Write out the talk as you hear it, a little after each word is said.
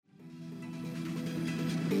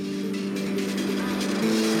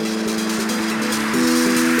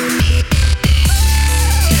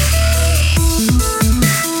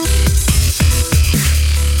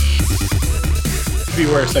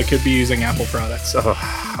worse. I could be using Apple products.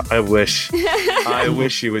 Oh, I wish. I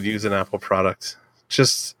wish you would use an Apple product.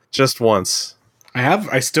 Just once.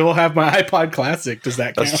 I still have my iPod Classic. Does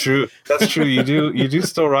that count? That's true. That's true. You do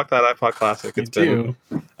still rock that iPod Classic. It's been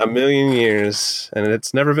a million years, and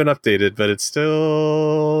it's never been updated, but it's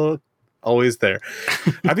still always there.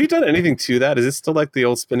 Have you done anything to that? Is it still like the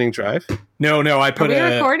old spinning drive? No. I put Are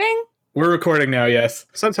we recording? We're recording now, yes.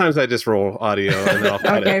 Sometimes I just roll audio and then I'll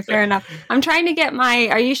cut Okay, it. fair enough. I'm trying to get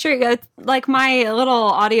are you sure? Like my little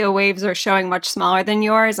audio waves are showing much smaller than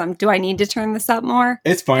yours. Do I need to turn this up more?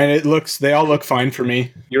 It's fine. They all look fine for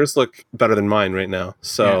me. Yours look better than mine right now.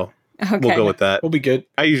 So Okay. we'll go with that. We'll be good.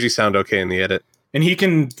 I usually sound okay in the edit. And he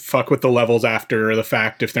can fuck with the levels after the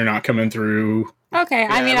fact if they're not coming through. Okay, Yeah,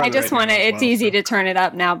 I mean, I I run just right want to. now as It's well, easy so. to turn it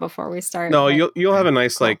up now before we start. No, but- you'll have a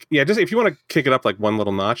nice Cool. just if you want to kick it up like one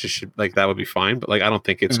little notch, it should that would be fine. But I don't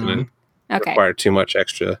think it's going to Okay. require too much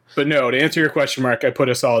extra. But no, to answer your question, Mark, I put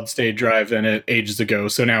a solid state drive in it ages ago.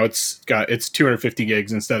 So now it's 250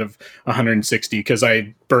 gigs instead of 160 because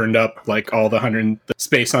I burned up like all the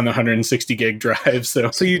space on the 160 gig drive.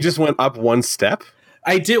 So you just went up one step?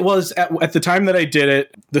 I did was at the time that I did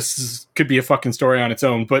it. Could be a fucking story on its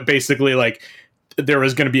own, but basically like there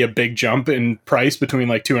was going to be a big jump in price between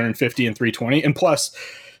like 250 and 320, and plus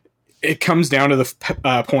it comes down to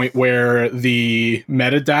the point where the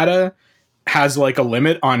metadata has like a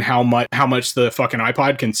limit on how much the fucking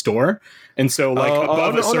iPod can store, and so like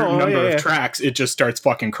above a certain number of tracks, it just starts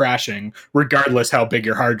fucking crashing, regardless how big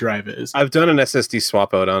your hard drive is. I've done an SSD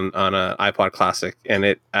swap out on an iPod Classic, and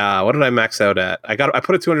it what did I max out at? I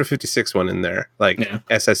put a 256 one in there,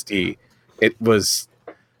 SSD.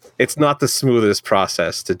 It's not the smoothest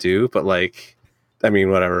process to do, but I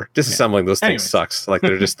mean, whatever. Disassembling those things sucks.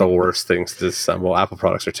 They're just the worst things to disassemble. Apple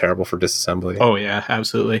products are terrible for disassembly. Oh, yeah,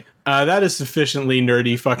 absolutely. That is sufficiently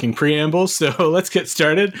nerdy fucking preamble, so let's get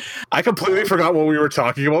started. I completely forgot what we were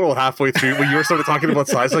talking about halfway through when you were started talking about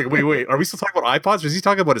size. Wait, are we still talking about iPods? Or is he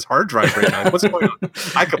talking about his hard drive right now? What's going on?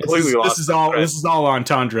 I completely lost. This is all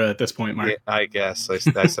entendre at this point, Mark. Yeah, I guess. I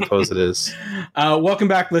suppose it is. Welcome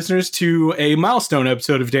back, listeners, to a milestone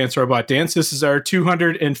episode of Dance Robot Dance. This is our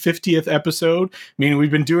 250th episode, meaning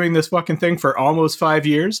we've been doing this fucking thing for almost 5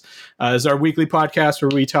 years. It's our weekly podcast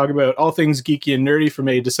where we talk about all things geeky and nerdy from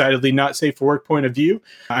a decidedly not safe for work point of view.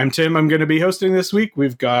 I'm Tim. I'm going to be hosting this week.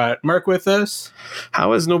 We've got Mark with us.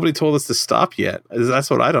 How has nobody told us to stop yet? That's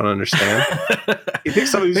what I don't understand. You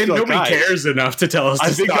think nobody cares enough to tell us to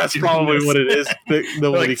stop? I think that's probably what it is.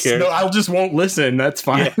 Nobody cares. No, I'll just won't listen. That's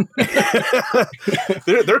fine. Yeah.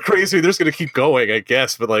 they're crazy. They're just going to keep going, I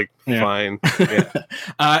guess, but fine. Yeah.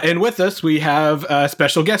 And with us, we have a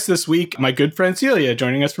special guest this week, my good friend Celia,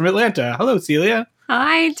 joining us from Atlanta. Hello, Celia.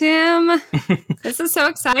 Hi, Tim. This is so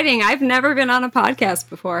exciting. I've never been on a podcast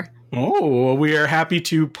before. Oh, we are happy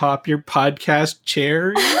to pop your podcast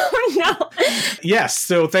cherry. Oh, no. Yes,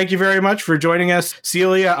 so thank you very much for joining us.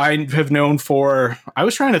 Celia, I have known I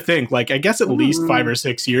was trying to think, I guess at least 5 or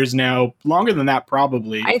 6 years now. Longer than that,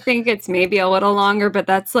 probably. I think it's maybe a little longer, but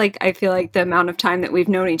that's I feel like the amount of time that we've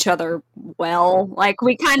known each other well.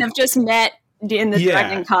 We kind of just met in the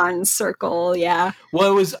Dragon Con circle, yeah.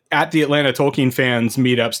 Well, it was at the Atlanta Tolkien fans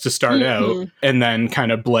meetups to start out, and then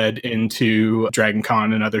kind of bled into Dragon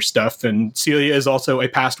Con and other stuff. And Celia is also a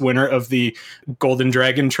past winner of the Golden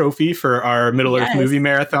Dragon Trophy for our Middle Earth movie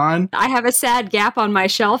marathon. I have a sad gap on my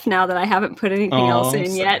shelf now that I haven't put anything else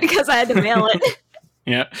in yet because I had to mail it.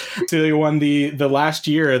 Yeah. Celia won the last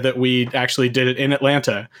year that we actually did it in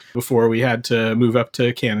Atlanta before we had to move up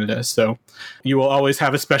to Canada. So you will always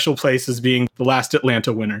have a special place as being the last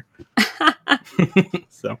Atlanta winner.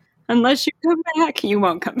 So unless you come back, you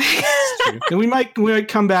won't come back. And we might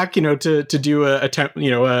come back, to do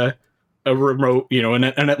a remote, an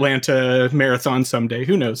Atlanta marathon someday.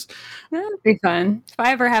 Who knows? That'd be fun. If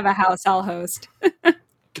I ever have a house, I'll host.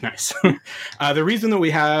 Nice. The reason that we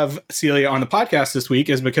have Celia on the podcast this week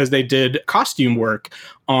is because they did costume work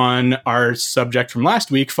on our subject from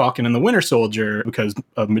last week, Falcon and the Winter Soldier, because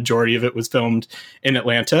a majority of it was filmed in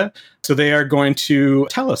Atlanta. So they are going to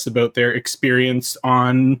tell us about their experience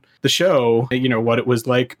on the show, what it was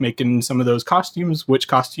like making some of those costumes, which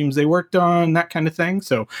costumes they worked on, that kind of thing.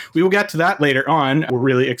 So we will get to that later on. We're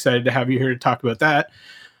really excited to have you here to talk about that.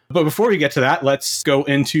 But before we get to that, let's go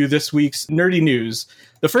into this week's nerdy news.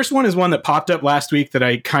 The first one is one that popped up last week that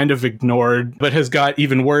I kind of ignored, but has got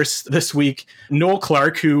even worse this week. Noel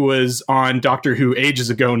Clarke, who was on Doctor Who ages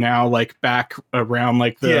ago now, back around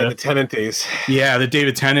the Tennant days. Yeah, the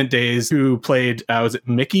David Tennant days, who played, was it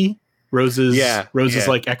Mickey? Rose's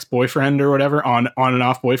ex-boyfriend or whatever, on and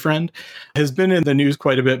off boyfriend, has been in the news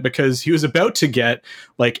quite a bit because he was about to get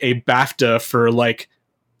a BAFTA for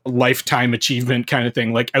lifetime achievement kind of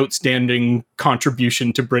thing, like outstanding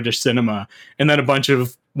contribution to British cinema. And then a bunch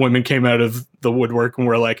of women came out of the woodwork and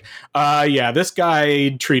were like, yeah, this guy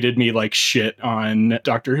treated me like shit on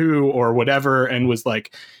Doctor Who or whatever, and was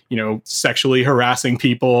like, you know, sexually harassing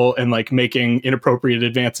people and like making inappropriate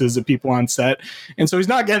advances at people on set. And so he's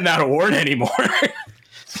not getting that award anymore.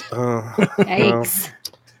 Yikes.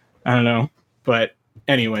 I don't know. But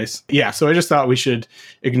anyways, yeah, so I just thought we should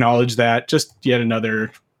acknowledge that. Just yet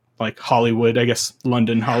another, like, Hollywood, I guess,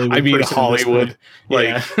 London Hollywood. I mean, Hollywood.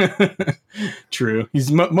 Like, yeah. True.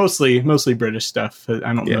 He's mostly British stuff.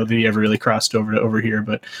 I don't know that he ever really crossed over here,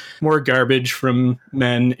 but more garbage from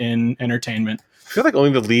men in entertainment. I feel like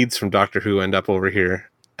only the leads from Doctor Who end up over here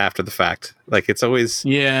after the fact. Like, it's always...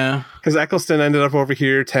 Yeah. Because Eccleston ended up over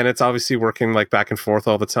here. Tennant's obviously working, like, back and forth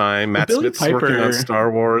all the time. Matt Smith's working on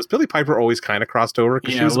Star Wars. Billie Piper always kind of crossed over.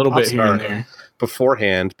 Yeah, she was a little bit here and there.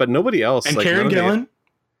 Beforehand, but nobody else. And like, Karen Gillan?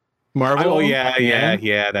 Marvel. Oh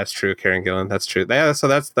yeah, that's true. Karen Gillan, that's true. Yeah, so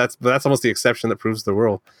that's almost the exception that proves the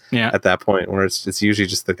rule. Yeah. At that point, where it's usually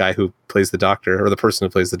just the guy who plays the Doctor or the person who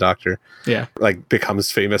plays the Doctor. Yeah. Like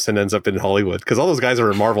becomes famous and ends up in Hollywood, because all those guys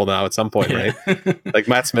are in Marvel now at some point, right? Like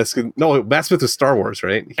Matt Smith was Star Wars,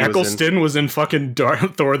 right? Eccleston was in fucking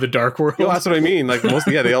Thor: The Dark World. Yeah, that's what I mean. Like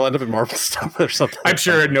mostly, they all end up in Marvel stuff or something. I'm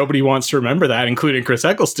sure nobody wants to remember that, including Chris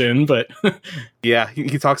Eccleston, but yeah,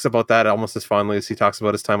 he talks about that almost as fondly as he talks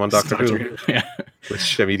about his time on Doctor Who. Yeah.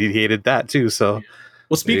 Which, I mean, he hated that too, so...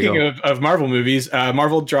 Well, speaking of Marvel movies,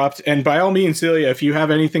 Marvel dropped, and by all means, Celia, if you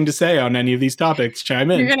have anything to say on any of these topics,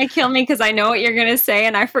 chime in. You're going to kill me because I know what you're going to say,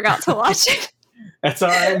 and I forgot to watch it. That's all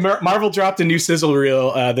right. Marvel dropped a new sizzle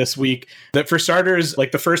reel this week that, for starters,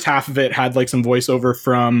 like the first half of it had like some voiceover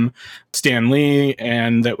from Stan Lee,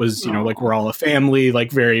 and that was, you know, like we're all a family,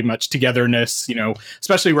 like very much togetherness, you know,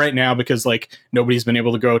 especially right now because like nobody's been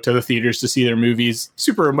able to go to the theaters to see their movies.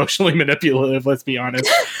 Super emotionally manipulative, let's be honest.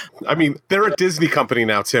 I mean, they're a Disney company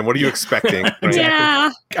now, Tim. What are you expecting? Right?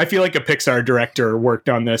 Yeah. I feel like a Pixar director worked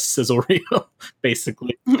on this sizzle reel,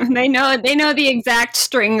 basically. They know the exact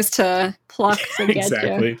strings to pluck to get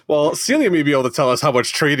exactly. you. Well, Celia may be able to tell us how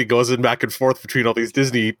much trading goes in back and forth between all these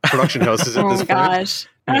Disney production houses at this point. Gosh.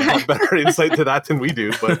 Have better insight to that than we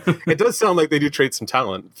do, but it does sound like they do trade some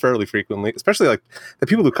talent fairly frequently, especially like the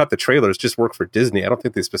people who cut the trailers just work for Disney. I don't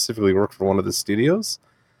think they specifically work for one of the studios.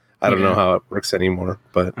 I don't know how it works anymore,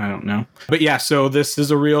 but I don't know. But yeah, so this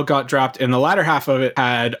is a reel got dropped, and the latter half of it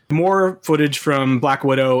had more footage from Black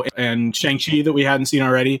Widow and Shang-Chi that we hadn't seen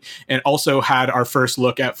already, and also had our first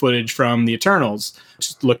look at footage from the Eternals,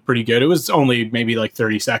 which looked pretty good. It was only maybe like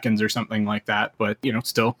 30 seconds or something like that, but you know,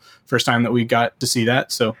 still first time that we got to see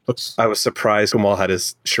that. So I was surprised Kamal had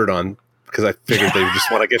his shirt on, because I figured they would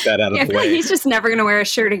just want to get that out of the way. He's just never going to wear a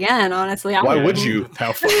shirt again, honestly. Why would you?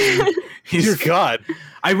 How funny. Dear God.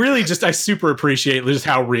 I super appreciate just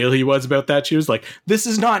how real he was about that. She was like, this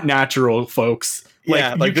is not natural, folks.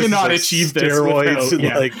 Like you cannot achieve this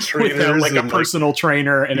without like a personal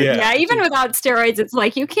trainer. And even without steroids, it's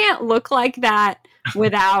like, you can't look like that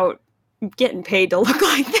without getting paid to look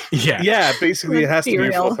like that. Yeah, basically it has to be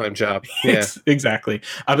a full-time job. Yeah, exactly.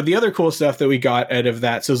 But the other cool stuff that we got out of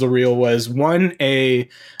that sizzle reel was a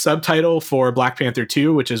subtitle for Black Panther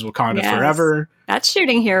 2, which is Wakanda Forever. That's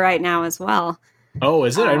shooting here right now as well. Oh,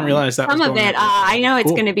 is it? I didn't realize that. Some of it. I know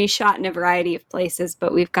it's going to be shot in a variety of places,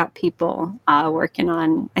 but we've got people working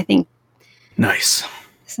on, I think. Nice.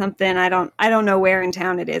 Something. I don't know where in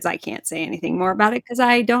town it is. I can't say anything more about it because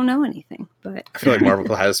I don't know anything. But I feel like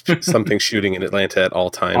Marvel has something shooting in Atlanta at all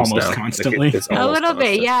times almost now. Constantly. Like a little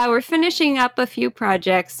bit. Yeah, we're finishing up a few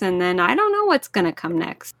projects, and then I don't know what's going to come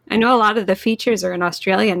next. I know a lot of the features are in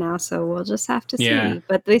Australia now, so we'll just have to see.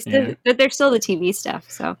 But there's still the TV stuff.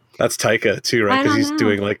 So that's Taika too, right? Because he's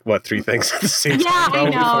doing like 3 things at the same time. Yeah, I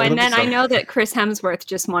know. And then I know that Chris Hemsworth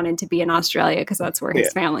just wanted to be in Australia because that's where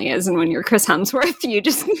his family is. And when you're Chris Hemsworth, you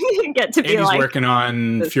just get to be he's working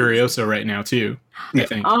on Furiosa right now too, I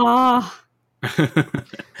think. Oh,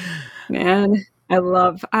 man. I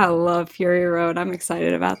love Fury Road. I'm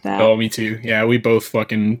excited about that. Oh, me too. Yeah, we both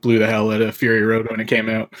fucking blew the hell out of Fury Road when it came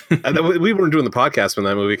out. We weren't doing the podcast when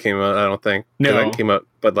that movie came out, I don't think. No. It came out.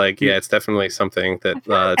 But it's definitely something that it's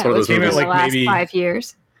one of those movies. Came out like last maybe 5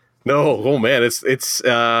 years. No, oh man, it's when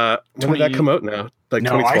did that come out now? Like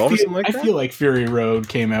 2012 or something like that? I feel like Fury Road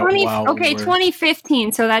came out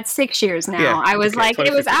 2015, so that's 6 years now. Yeah, I was like,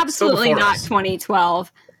 it was absolutely not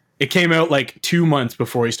 2012. It came out like 2 months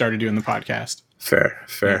before we started doing the podcast.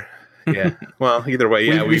 Fair. Yeah. Well, either way,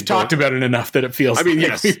 yeah. We've talked about it enough that it feels like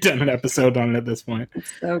yes. we've done an episode on it at this point.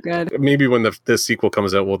 It's so good. Maybe when the sequel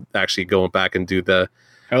comes out, we'll actually go back and do that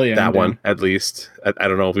one at least. I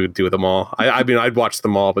don't know if we would do them all. I mean, I'd watch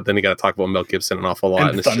them all, but then you got to talk about Mel Gibson an awful lot.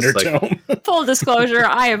 And it's Thunderdome. Just like, full disclosure,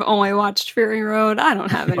 I have only watched Fury Road. I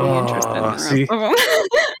don't have any interest in the rest of them.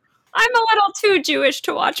 I'm a little too Jewish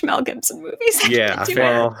to watch Mel Gibson movies. Yeah,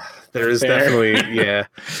 well, there is definitely, yeah.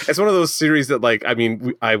 It's one of those series that, like, I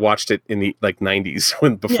mean, I watched it in the, like,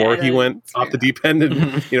 90s before he went off the deep end,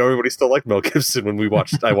 and, you know, everybody still liked Mel Gibson when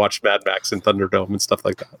I watched Mad Max and Thunderdome and stuff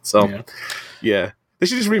like that. So, yeah. They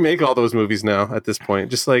should just remake all those movies now at this point.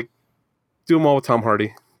 Just, like, do them all with Tom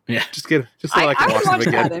Hardy. Yeah, just so I can watch them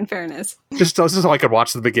again. That, in fairness, just so I could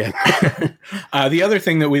watch them again. The other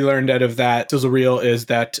thing that we learned out of that sizzle reel is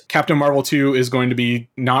that Captain Marvel 2 is going to be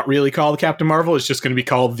not really called Captain Marvel; it's just going to be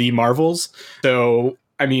called The Marvels. So,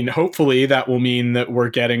 I mean, hopefully that will mean that we're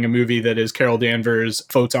getting a movie that is Carol Danvers,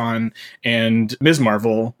 Photon, and Ms.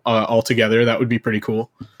 Marvel all together. That would be pretty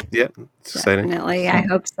cool. Yeah, it's exciting. Definitely, I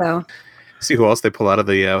hope so. See who else they pull out of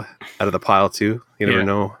the pile too. You never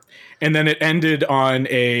know. And then it ended on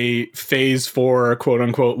a Phase 4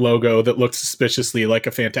 quote-unquote logo that looked suspiciously like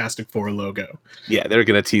a Fantastic Four logo. Yeah, they're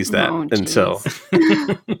going to tease that until...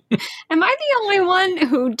 Am I the only one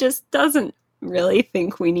who just doesn't really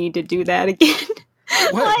think we need to do that again?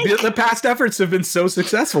 The past efforts have been so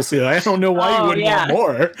successful, Celia. I don't know why you wouldn't want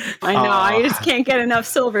more. I know. I just can't get enough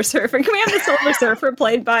Silver Surfer. Can we have the Silver Surfer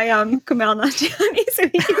played by Kumail Nanjiani so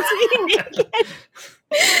he can see me again?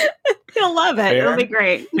 He'll love it. It'll be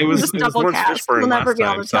great. It was double cast. We'll never be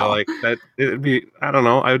able to tell. So, like, that, it'd be, I don't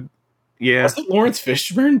know. Was it Lawrence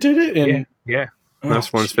Fishburne did it? Yeah.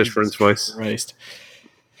 That's Lawrence Fishburne's voice. Christ.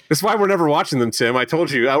 That's why we're never watching them, Tim. I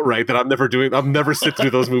told you outright that I'm never sit through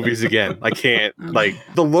those movies again. I can't. Like,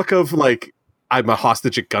 the look of, like, I'm a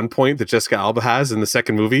hostage at gunpoint that Jessica Alba has in the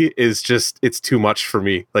second movie is just, it's too much for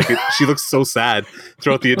me. Like, she looks so sad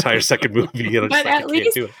throughout the entire second movie. And but at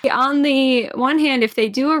least, on the one hand, if they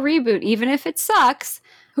do a reboot, even if it sucks,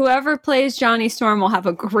 whoever plays Johnny Storm will have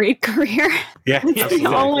a great career. Yeah, it's the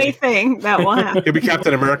only thing that will happen. He'll be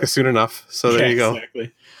Captain America soon enough. So there you go.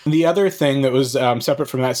 Exactly. The other thing that was separate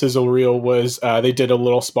from that sizzle reel was they did a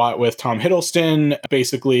little spot with Tom Hiddleston.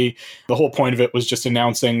 Basically, the whole point of it was just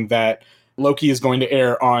announcing that Loki is going to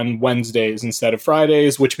air on Wednesdays instead of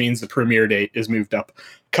Fridays, which means the premiere date is moved up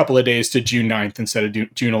a couple of days to June 9th instead of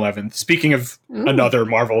June 11th. Speaking of another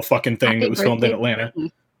Marvel fucking thing that was filmed in Atlanta.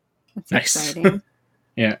 That's exciting.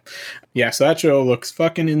 Yeah, so that show looks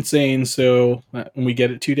fucking insane. So when we get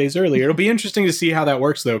it 2 days earlier, it'll be interesting to see how that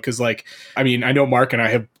works, though. Because, like, I mean, I know Mark and I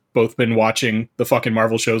have both been watching the fucking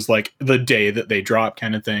Marvel shows, like, the day that they drop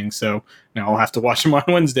kind of thing. So now I'll have to watch them on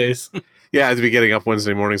Wednesdays. Yeah, I'd be getting up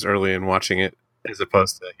Wednesday mornings early and watching it, as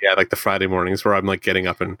opposed to, like the Friday mornings where I'm, like, getting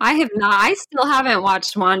up and... I have not. I still haven't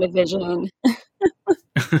watched WandaVision.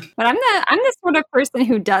 But I'm the sort of person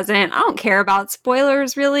who I don't care about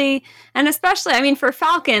spoilers, really. And especially, I mean, for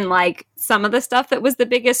Falcon, like, some of the stuff that was the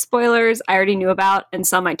biggest spoilers I already knew about, and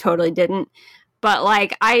some I totally didn't. But,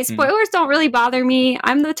 like, spoilers don't really bother me.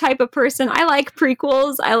 I'm the type of person, I like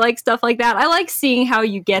prequels. I like stuff like that. I like seeing how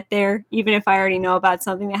you get there, even if I already know about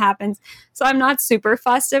something that happens. So I'm not super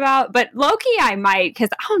fussed about. But Loki, I might, because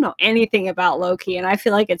I don't know anything about Loki, and I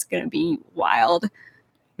feel like it's going to be wild.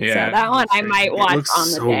 Yeah, so that one I might watch on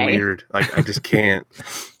the so day. Weird. Like, I just can't.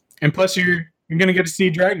 And plus, you're going to get to see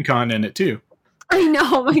Dragon Con in it, too. I know.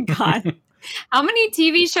 Oh, my God. How many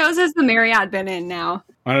TV shows has the Marriott been in now?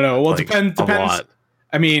 I don't know. Well, it depends. A lot.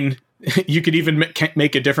 I mean, you could even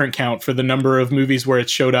make a different count for the number of movies where it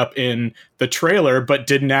showed up in the trailer, but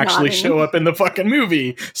didn't actually show up in the fucking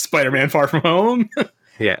movie. Spider-Man Far From Home.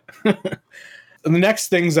 Yeah. The next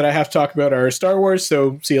things that I have to talk about are Star Wars.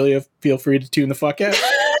 So, Celia, feel free to tune the fuck out.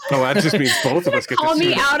 Oh, that just means both of us get call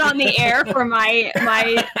me out on the air for my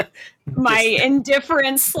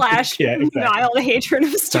indifference / mild hatred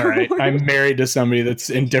of Star Wars. I'm married to somebody that's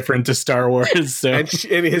indifferent to Star Wars. So. And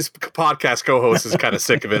his podcast co-host is kind of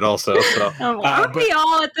sick of it also. So. Aren't we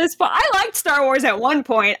all at this point? I liked Star Wars at one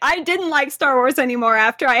point. I didn't like Star Wars anymore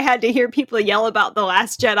after I had to hear people yell about The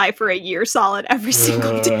Last Jedi for a year solid every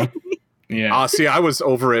single day. Yeah. See, I was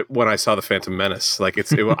over it when I saw The Phantom Menace. Like, I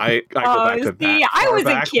go back to that. I was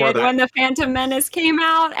a kid when The Phantom Menace came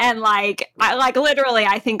out, and literally,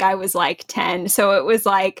 I think I was like 10. So it was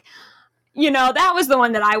like, that was the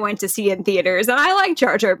one that I went to see in theaters, and I like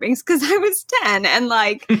Jar Jar Binks because I was 10. And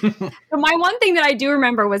like, my one thing that I do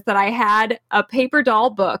remember was that I had a paper doll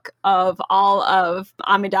book of all of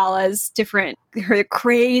Amidala's her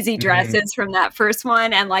crazy dresses from that first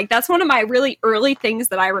one. And like, that's one of my really early things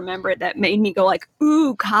that I remember that made me go like,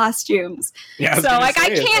 ooh, costumes. Yeah, so like, I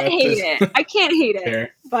can't hate it. I can't hate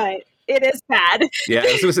it, but it is bad. Yeah, I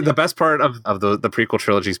was going to say the best part of the prequel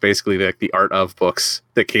trilogy is basically the art of books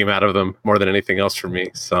that came out of them more than anything else for me.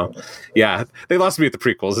 So, yeah, they lost me at the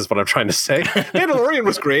prequels is what I'm trying to say. Mandalorian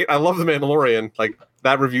was great. I love The Mandalorian. Like,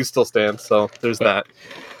 that review still stands. So there's that.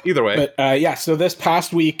 Either way. But so this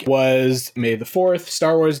past week was May the 4th,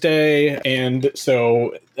 Star Wars Day. And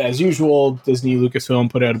so, as usual, Disney Lucasfilm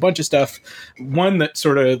put out a bunch of stuff. One that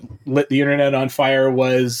sort of lit the internet on fire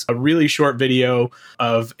was a really short video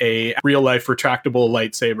of a real-life retractable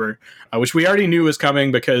lightsaber, which we already knew was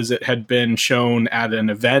coming because it had been shown at an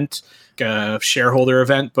event, a shareholder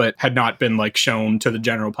event, but had not been like shown to the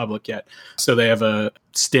general public yet. So they have a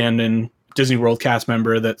stand-in Disney World cast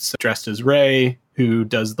member that's dressed as Rey, who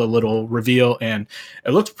does the little reveal, and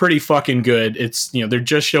it looks pretty fucking good. It's, they're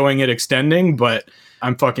just showing it extending, but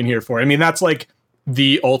I'm fucking here for it. I mean, that's like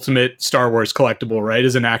the ultimate Star Wars collectible, right?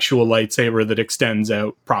 Is an actual lightsaber that extends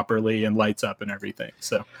out properly and lights up and everything.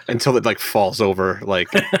 So until it like falls over,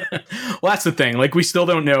 like well, that's the thing. Like, we still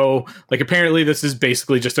don't know. Like, apparently this is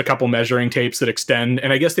basically just a couple measuring tapes that extend,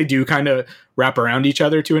 and I guess they do kind of wrap around each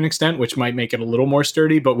other to an extent, which might make it a little more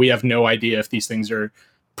sturdy, but we have no idea if these things are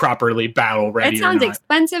properly battle ready. It sounds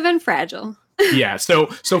expensive and fragile. Yeah, so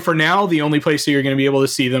for now, the only place that you're going to be able to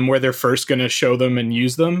see them, where they're first going to show them and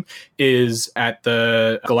use them, is at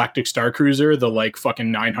the Galactic Star Cruiser, the like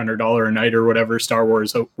fucking $900 a night or whatever Star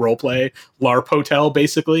Wars roleplay LARP hotel,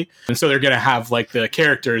 basically. And so they're going to have like the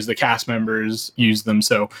characters, the cast members use them,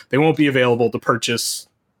 so they won't be available to purchase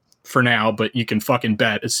for now, but you can fucking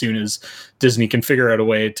bet as soon as Disney can figure out a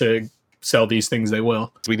way to sell these things, they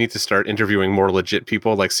will. We need to start interviewing more legit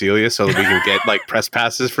people like Celia so that we can get like press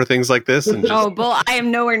passes for things like this. And just... Oh, bull! I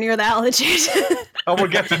am nowhere near that legit. Oh,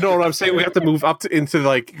 we'll get to know what I'm saying. We have to move up into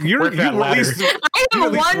like you at least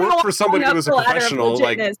work for somebody who is a professional.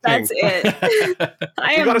 Like, that's it.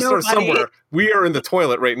 I am. We got to start somewhere. We are in the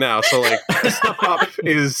toilet right now, so like step up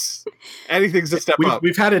is anything's a step up.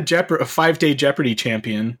 We've had a 5-day Jeopardy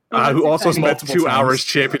champion who also spent 2 hours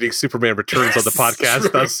championing Superman Returns on the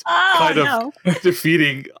podcast. That's kind of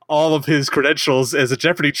defeating all of his credentials as a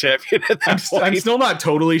Jeopardy champion at that point. I'm still not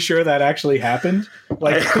totally sure that actually happened.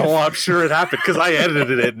 Like, I'm sure it happened because I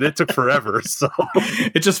edited it and it took forever. So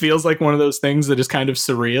it just feels like one of those things that is kind of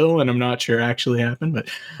surreal, and I'm not sure actually happened. But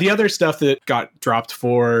the other stuff that got dropped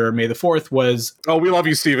for May the 4th was... Oh, we love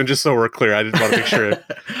you, Steven, just so we're clear. I didn't want to make sure.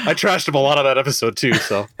 I trashed him a lot on that episode too.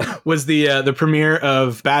 So was the premiere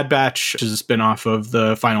of Bad Batch, which is a spin-off of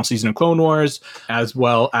the final season of Clone Wars, as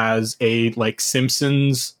well as a like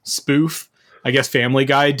Simpsons spoof. I guess Family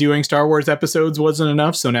Guy doing Star Wars episodes wasn't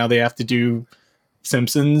enough, so now they have to do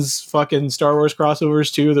Simpsons fucking Star Wars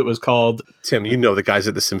crossovers too. That was called... Tim, the guys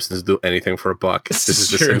at the Simpsons do anything for a buck. This is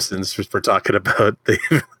the Simpsons we're talking about.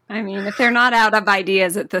 I mean, if they're not out of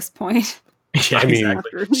ideas at this point. Yeah, I mean,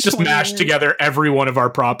 exactly. Just mash together every one of our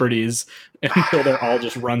properties until they're all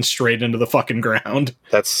just run straight into the fucking ground.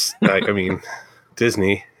 That's, I mean,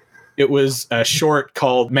 Disney. It was a short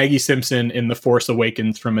called Maggie Simpson in The Force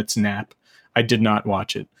Awakens from its nap. I did not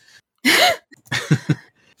watch it.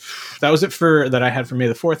 That was it that I had for May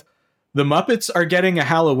the 4th. The Muppets are getting a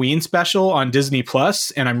Halloween special on Disney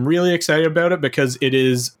Plus, and I'm really excited about it because it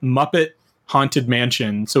is Muppet Haunted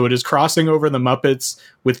Mansion. So it is crossing over the Muppets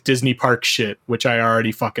with Disney Park shit, which I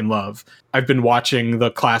already fucking love. I've been watching the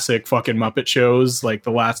classic fucking Muppet shows, like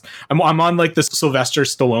the last... I'm on like the Sylvester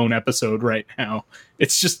Stallone episode right now.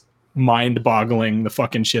 It's just mind-boggling, the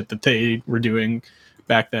fucking shit that they were doing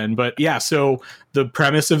back then. But yeah, so the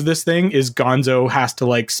premise of this thing is Gonzo has to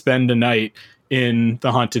like spend a night in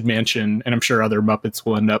the Haunted Mansion, and I'm sure other Muppets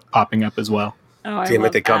will end up popping up as well. Oh, damn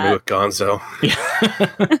it, they got me with Gonzo.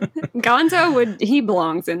 Gonzo he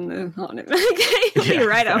belongs in the Haunted Mansion. He'll be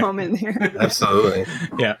right at home in there. Absolutely.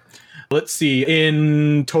 Yeah. Let's see.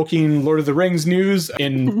 In Tolkien Lord of the Rings news,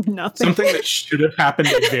 in something that should have happened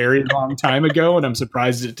a very long time ago, and I'm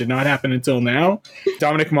surprised it did not happen until now,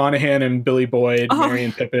 Dominic Monaghan and Billy Boyd, Merry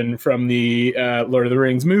and Pippin from the Lord of the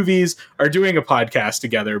Rings movies are doing a podcast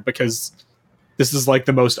together because this is like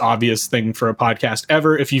the most obvious thing for a podcast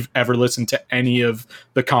ever. If you've ever listened to any of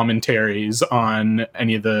the commentaries on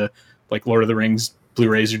any of the like Lord of the Rings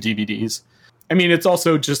Blu-rays or DVDs. I mean, it's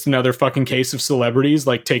also just another fucking case of celebrities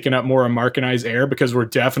like taking up more of Mark and I's air because we're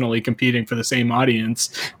definitely competing for the same audience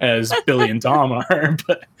as Billy and Tom are.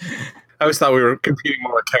 But always thought we were competing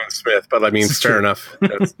more with Kevin Smith, but I mean, fair enough.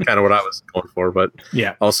 That's kind of what I was going for, but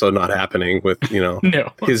yeah, also not happening with,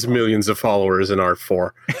 his millions of followers in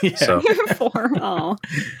R4. Yeah. So. 4. Oh.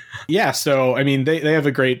 Yeah, so I mean, they have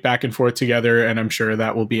a great back and forth together, and I'm sure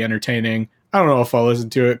that will be entertaining. I don't know if I'll listen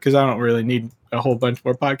to it because I don't really need a whole bunch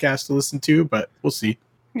more podcasts to listen to, but we'll see.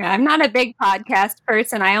 Yeah, I'm not a big podcast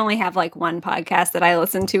person. I only have like one podcast that I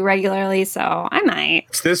listen to regularly, so I might.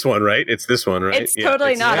 It's this one, right? It's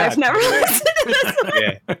totally not. I've never listened to this one.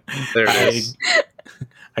 Yeah, there it is.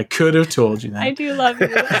 I could have told you that. I do love you.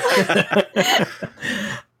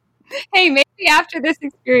 Hey, maybe after this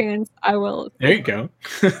experience, I will. There you go.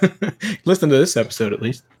 Listen to this episode at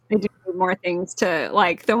least. I do more things to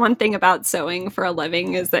like. The one thing about sewing for a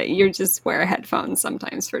living is that you just wear headphones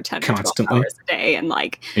sometimes for 10 or 12 hours a day. And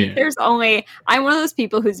like, I'm one of those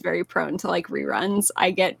people who's very prone to like reruns.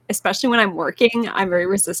 I get, especially when I'm working, I'm very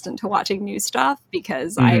resistant to watching new stuff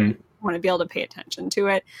because I want to be able to pay attention to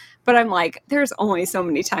it. But I'm like, there's only so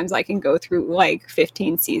many times I can go through like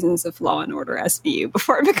 15 seasons of Law and Order SVU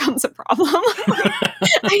before it becomes a problem.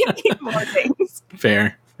 I need more things.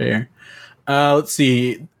 Fair. Let's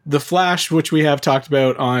see. The Flash, which we have talked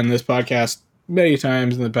about on this podcast many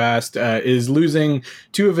times in the past, is losing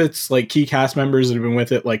two of its like key cast members that have been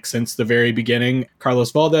with it like since the very beginning.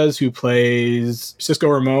 Carlos Valdez, who plays Cisco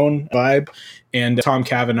Ramon Vibe, and Tom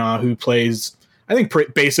Cavanaugh, who plays, I think,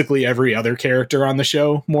 basically every other character on the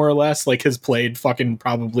show, more or less. Like, has played fucking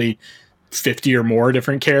probably 50 or more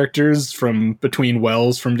different characters from between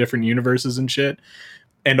Wells from different universes and shit.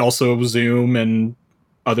 And also Zoom and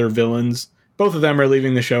other villains. Both of them are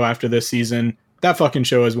leaving the show after this season. That fucking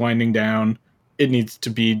show is winding down. It needs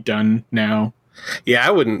to be done now. Yeah,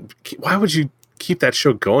 I wouldn't. Why would you keep that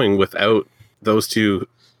show going without those two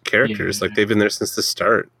characters? Yeah. Like, they've been there since the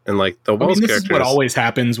start. And like the Wells characters. This is what always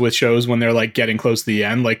happens with shows when they're like getting close to the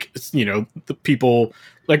end. Like, the people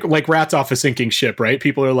like rats off a sinking ship, right?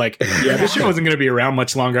 People are like, yeah, this show isn't going to be around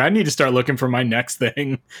much longer. I need to start looking for my next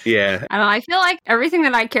thing. Yeah. I don't know. I feel like everything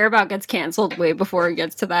that I care about gets canceled way before it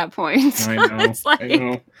gets to that point. I know. It's like, I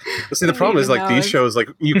know. See, the problem is like these shows, like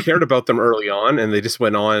you cared about them early on and they just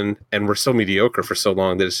went on and were so mediocre for so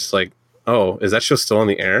long that it's just like, oh, is that show still on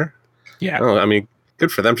the air? Yeah. Oh, I mean, good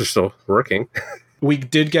for them for still working. We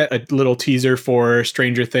did get a little teaser for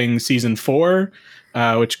Stranger Things season 4,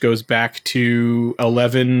 which goes back to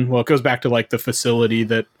 11. Well, it goes back to like the facility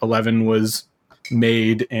that 11 was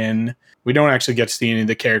made in. We don't actually get to see any of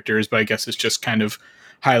the characters, but I guess it's just kind of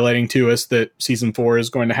highlighting to us that season 4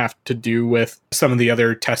 is going to have to do with some of the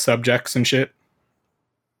other test subjects and shit.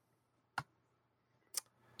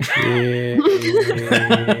 In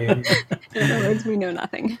other words, we know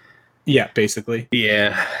nothing. Yeah, basically.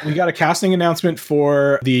 Yeah. We got a casting announcement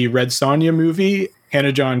for the Red Sonja movie.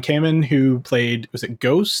 Hannah John Kamen, who played, was it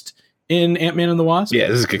Ghost in Ant-Man and the Wasp? Yeah,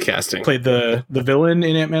 this is good casting. Played the villain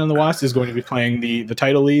in Ant-Man and the Wasp, is going to be playing the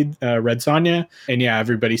title lead, Red Sonja. And yeah,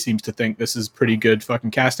 everybody seems to think this is pretty good fucking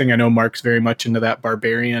casting. I know Mark's very much into that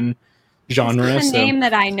barbarian genre. It's a name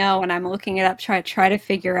that I know, and I'm looking it up try to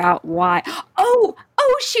figure out why. Oh,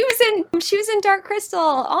 she was in Dark Crystal.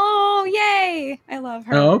 Oh, yay! I love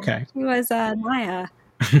her. Oh, okay. She was Maya.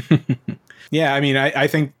 Yeah, I mean, I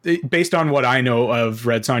think based on what I know of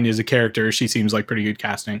Red Sonja as a character, she seems like pretty good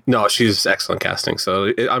casting. No, she's excellent casting.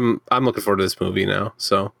 So I'm looking forward to this movie now.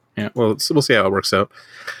 So yeah, we'll see how it works out.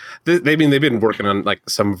 They've been working on like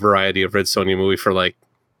some variety of Red Sonja movie for like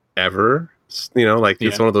ever. It's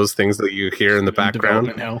one of those things that you hear in the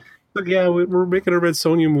background. Like, yeah, we're making a Red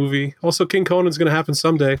Sonja movie. Also, King Conan's going to happen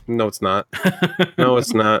someday. No, it's not. No,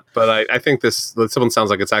 it's not. But I think someone sounds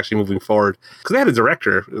like it's actually moving forward. Because they had a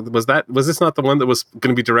director. Was this not the one that was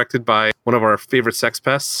going to be directed by one of our favorite sex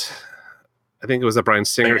pests? I think it was a Bryan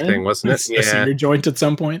Singer thing, wasn't it? Yeah. A Singer joint at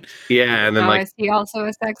some point. Yeah, and then is he also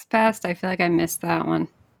a sex pest? I feel like I missed that one.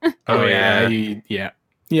 Oh, yeah. Yeah.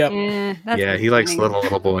 Yeah, he likes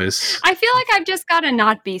little boys. I feel like I've just got to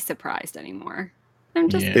not be surprised anymore. I'm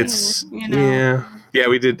just, yeah.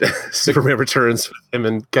 We ddid Superman Returns with him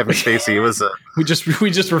and Kevin Spacey. It was we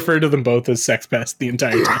just referred to them both as sex pests the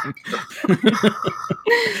entire time.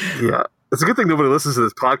 Yeah, it's a good thing nobody listens to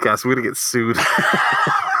this podcast. We're gonna get sued.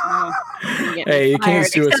 Hey, you can't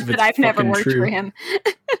sue us if it's I've never worked true. for him.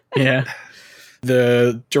 Yeah,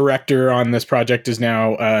 the director on this project is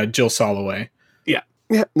now Jill Soloway.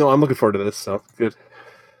 Yeah. No, I'm looking forward to this. So good.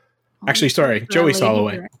 Actually, sorry, Joey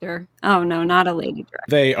Soloway. Director. Oh, no, not a lady director.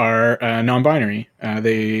 They are non-binary.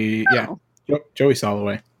 Joey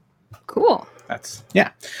Soloway. Cool.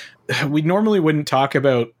 We normally wouldn't talk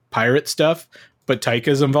about pirate stuff, but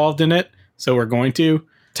Taika's involved in it, so we're going to.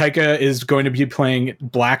 Taika is going to be playing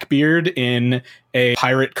Blackbeard in a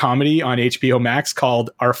pirate comedy on HBO Max called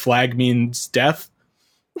Our Flag Means Death.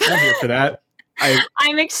 I'm here for that.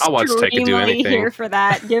 I'm extremely here for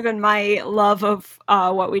that, given my love of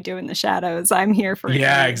What We Do in the Shadows. I'm here for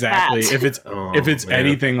exactly. That. If it's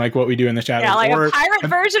anything like What We Do in the Shadows, like a pirate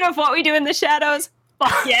version of What We Do in the Shadows.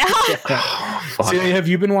 Fuck yeah. Celia, have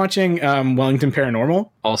you been watching Wellington Paranormal?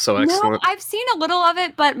 Also excellent. No, I've seen a little of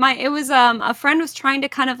it, but a friend was trying to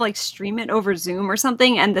kind of like stream it over Zoom or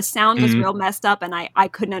something, and the sound was real messed up, and I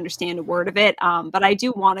couldn't understand a word of it. But I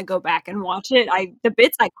do want to go back and watch it. The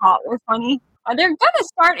bits I caught were funny. They're gonna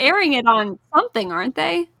start airing it on something, aren't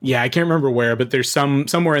they? Yeah, I can't remember where, but there's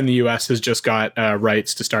somewhere in the US has just got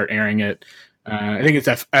rights to start airing it. I think it's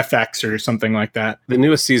FX or something like that. The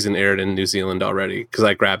newest season aired in New Zealand already because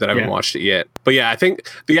I grabbed it. I haven't watched it yet. But yeah, I think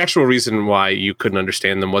the actual reason why you couldn't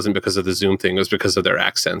understand them wasn't because of the Zoom thing. It was because of their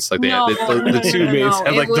accents. Like the two mates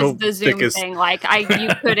had like the Zoom thickest thing. Like you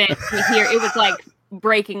couldn't hear. It was like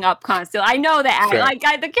breaking up constantly. I know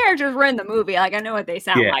that the characters were in the movie. Like I know what they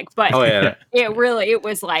sound like, but it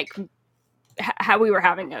was like how we were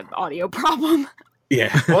having an audio problem.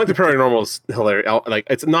 Yeah, well, like the Paranormal is hilarious. Like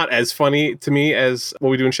it's not as funny to me as What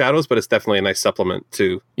We Do in Shadows, but it's definitely a nice supplement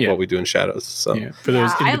to What We Do in Shadows. So for those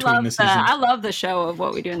in between the seasons, I love the show of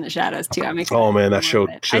What We Do in the Shadows too. I'm excited. Oh man, that show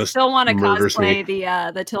just I still want to cosplay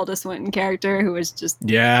the Tilda Swinton character who was just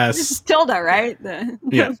this is Tilda, right? The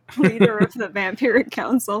leader of the Vampiric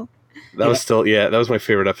Council. That was still, that was my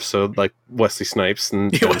favorite episode, like Wesley Snipes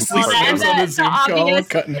and the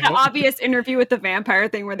obvious interview with the vampire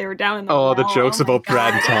thing where they were down in the wall. The jokes about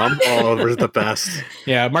Brad and Tom. Were the best.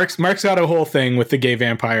 Yeah, Mark's got a whole thing with the gay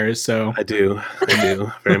vampires, so I do,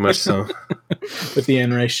 very much so. With the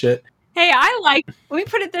Anne Rice shit. Hey, let me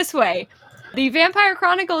put it this way. The Vampire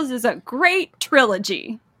Chronicles is a great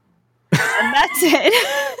trilogy. And that's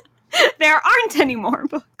it. There aren't any more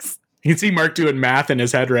books. You can see Mark doing math in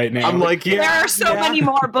his head right now. I'm like, there are so many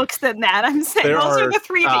more books than that. I'm saying those are the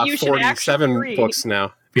three that you should actually read. 47 books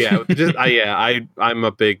now. Yeah, I'm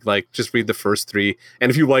a big just read the first three, and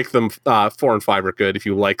if you like them, 4 and 5 are good. If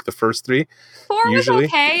you like the first 3, 4 was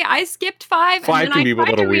okay. I skipped 5. 5 and can be a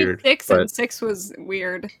little weird. 6 and 6 was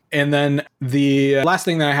weird. And then the last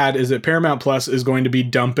thing that I had is that Paramount Plus is going to be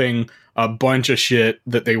dumping a bunch of shit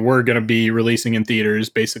that they were going to be releasing in theaters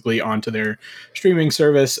basically onto their streaming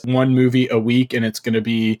service, 1 movie a week, and it's going to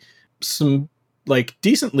be some like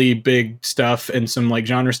decently big stuff and some like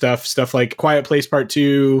genre stuff like Quiet Place Part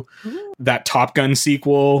 2, that Top Gun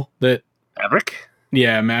sequel that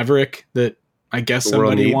Maverick that I guess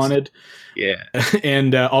somebody wanted. Yeah.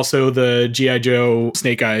 And also the G.I. Joe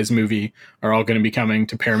Snake Eyes movie are all going to be coming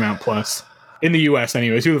to Paramount Plus in the US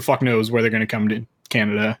anyways. Who the fuck knows where they're going to come to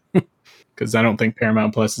Canada? Because I don't think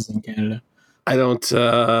Paramount Plus is in Canada. I don't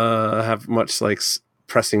have much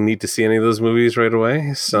pressing need to see any of those movies right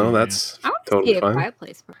away, so that's totally fine. Quiet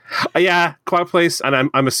Place. Quiet Place, and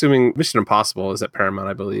I'm assuming Mission Impossible is at Paramount,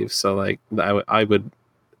 I believe. So I would,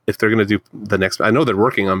 if they're going to do the next, I know they're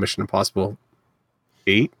working on Mission Impossible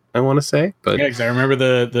 8. I want to say, but because I remember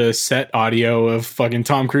the set audio of fucking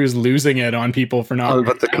Tom Cruise losing it on people for not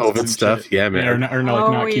about the COVID stuff. Shit. Yeah, man, or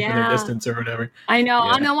not keeping their distance or whatever. I know.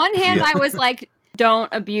 Yeah. On the one hand, I was like, don't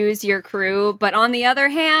abuse your crew, but on the other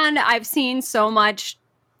hand, I've seen so much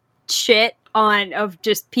shit of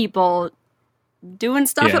just people doing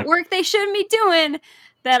stuff at work they shouldn't be doing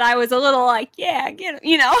that I was a little like, get it,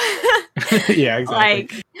 Yeah, exactly.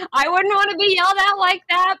 Like, I wouldn't want to be yelled at like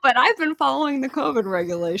that, but I've been following the COVID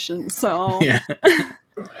regulations, so. Yeah.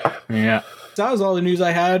 So that was all the news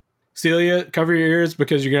I had. Celia, cover your ears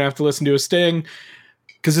because you're going to have to listen to a sting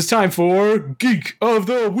because it's time for Geek of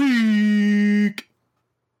the Week,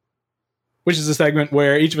 which is a segment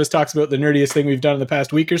where each of us talks about the nerdiest thing we've done in the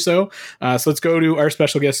past week or so. So let's go to our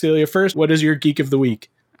special guest, Celia, first. What is your Geek of the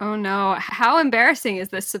Week? Oh no! How embarrassing is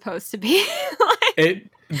this supposed to be?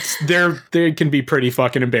 They can be pretty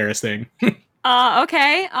fucking embarrassing.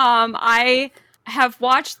 Okay. I have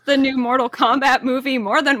watched the new Mortal Kombat movie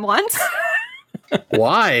more than once.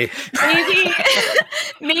 Why?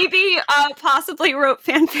 Maybe possibly wrote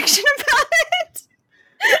fan fiction about it.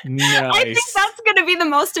 Nice. I think that's going to be the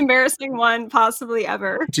most embarrassing one possibly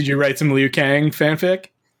ever. Did you write some Liu Kang fanfic?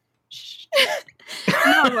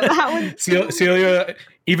 No, that would. Celia,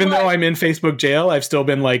 even though I'm in Facebook jail, I've still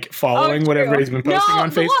been following what everybody's been posting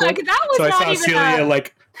on Facebook. Look, that was so I saw Celia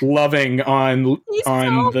loving on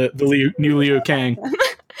the new Liu Kang.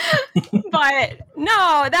 But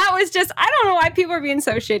no, that was just, I don't know why people are being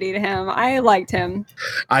so shitty to him. I liked him.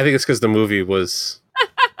 I think it's because the movie was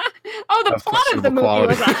the plot of the movie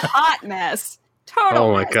was a hot mess. Total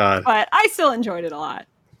Oh my mess. God. But I still enjoyed it a lot.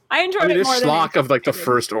 I enjoyed it it's more schlock than of like the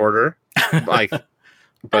First Order, like,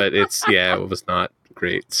 but it's it was not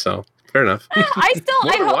great. So fair enough. I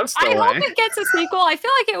hope it gets a sequel. I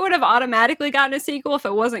feel like it would have automatically gotten a sequel if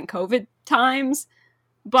it wasn't COVID times.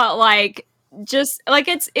 But like, just like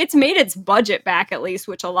it's made its budget back at least,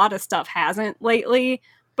 which a lot of stuff hasn't lately.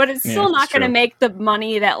 But it's still not going to make the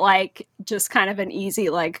money that like just kind of an easy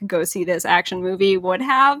like go see this action movie would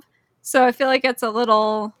have. So I feel like it's a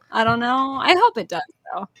little, I don't know. I hope it does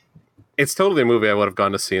though. It's totally a movie I would have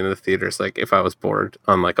gone to see in the theaters, like if I was bored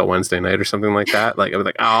on like a Wednesday night or something like that. Like I was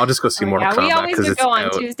like, oh, I'll just go see Mortal Kombat. We always go on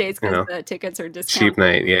Tuesdays because the tickets are discounted. Cheap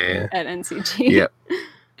night, at NCG.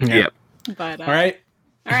 Yep. But all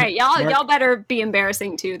right, y'all better be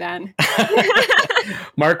embarrassing too then.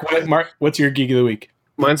 Mark, what's your geek of the week?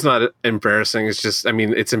 Mine's not embarrassing. It's just, I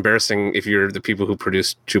mean, it's embarrassing if you're the people who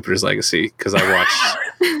produced Jupiter's Legacy, because I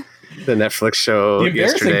watched the Netflix show The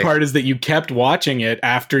embarrassing yesterday. part is that you kept watching it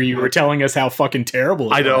after you were telling us how fucking terrible it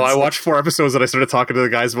was. I know. I watched 4 episodes and I started talking to the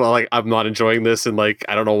guys about like, I'm not enjoying this, and like,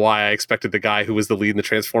 I don't know why I expected the guy who was the lead in the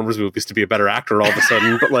Transformers movies to be a better actor all of a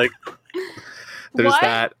sudden, but like... There's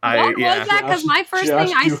that. What was that? Because my first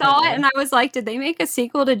thing I saw it and I was like, did they make a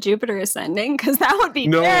sequel to Jupiter Ascending? Because that would be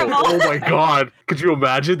terrible. Oh my god. Could you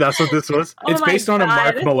imagine? That's what this was? It's based on a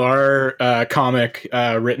Mark Millar comic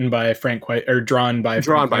written by Frank White, or drawn by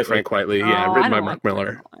Frank Whiteley. Yeah, written by Mark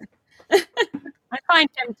Millar. I find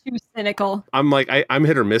him too cynical. I'm like, I'm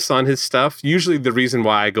hit or miss on his stuff. Usually the reason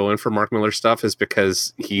why I go in for Mark Millar stuff is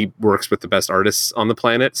because he works with the best artists on the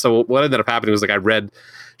planet. So what ended up happening was like I read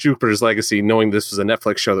Jupiter's Legacy knowing this was a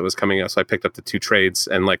Netflix show that was coming out. So I picked up the 2 trades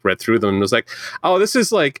and like read through them and was like, oh, this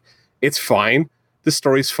is like, it's fine. This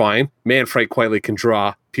story's fine. Man, Frank Whiteley can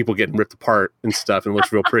draw people getting ripped apart and stuff and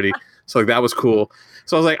looks real pretty. So like that was cool.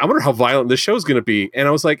 So I was like, I wonder how violent this show's going to be. And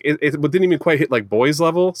I was like, it didn't even quite hit like Boys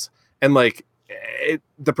levels. And like,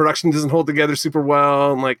 the production doesn't hold together super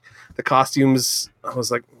well, and like the costumes, I was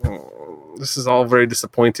like, oh, this is all very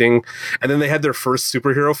disappointing. And then they had their first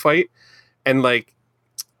superhero fight, and like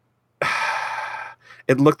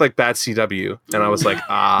it looked like bad CW, and I was like,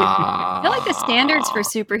 I feel like the standards for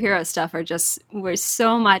superhero stuff were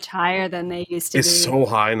so much higher than they used to be. It's so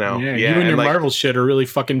high now. Yeah, you and your like, Marvel shit are really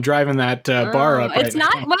fucking driving that bar up. It's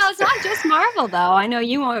not. Well, it's not just Marvel though. I know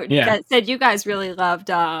you said you guys really loved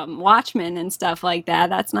Watchmen and stuff like that.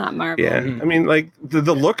 That's not Marvel. Yeah, I mean, like the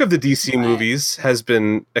look of the DC movies has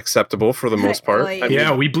been acceptable for the most part.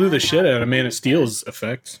 We blew the shit out of Man of Steel's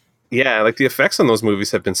effects. Yeah, like the effects on those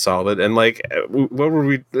movies have been solid, and like what were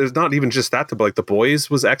we? There's not even just that. But like The Boys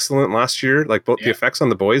was excellent last year. Like both the effects on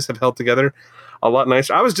The Boys have held together a lot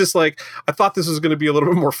nicer. I was just like, I thought this was going to be a little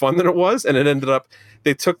bit more fun than it was, and it ended up.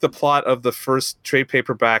 They took the plot of the first trade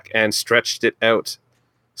paperback and stretched it out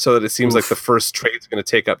so that it seems like the first trade is going to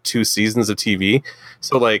take up 2 seasons of TV.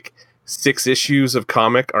 So like 6 issues of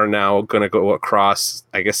comic are now going to go across,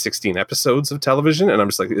 I guess, 16 episodes of television, and I'm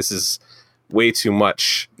just like, this is way too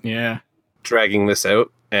much dragging this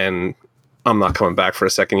out, and I'm not coming back for a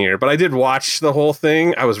second year. But I did watch the whole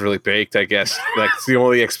thing. I was really baked, I guess. Like the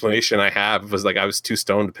only explanation I have was like I was too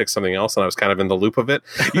stoned to pick something else, and I was kind of in the loop of it.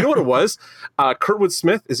 You know what it was? Kurtwood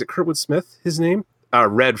Smith, is it Kurtwood Smith, his name?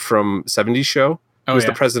 Red from 70s Show. Who's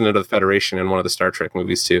the president of the Federation in one of the Star Trek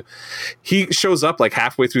movies too. He shows up like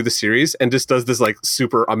halfway through the series and just does this like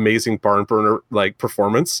super amazing barn burner like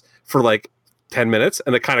performance for like 10 minutes,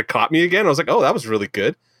 and it kind of caught me again. I was like, oh, that was really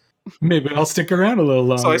good. Maybe I'll stick around a little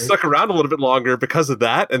longer. So I stuck around a little bit longer because of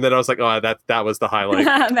that, and then I was like, oh, that was the highlight.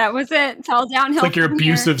 That was it. It's all downhill. It's like your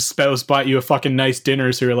abusive spouse bought you a fucking nice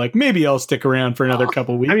dinner, so you're like, maybe I'll stick around for another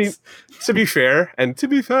couple weeks. I mean, to be fair,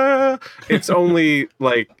 it's only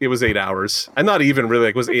like, it was 8 hours. And not even really,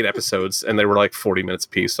 like, it was 8 episodes, and they were like 40 minutes a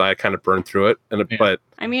piece, so I kind of burned through it. But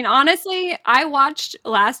I mean, honestly, I watched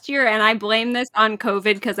last year, and I blame this on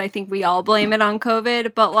COVID, because I think we all blame it on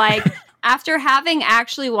COVID, but like... After having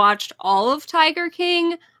actually watched all of Tiger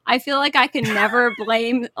King, I feel like I can never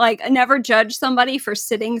never judge somebody for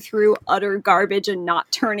sitting through utter garbage and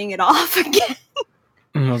not turning it off again.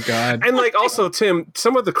 Oh, God. And like also, Tim,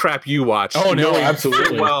 some of the crap you watch. Oh, no,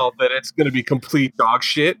 absolutely. Well, that it's going to be complete dog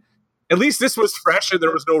shit. At least this was fresh and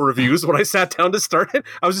there was no reviews when I sat down to start it.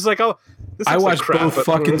 I was just like, oh, this I watched like crap, both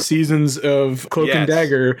fucking seasons of Cloak and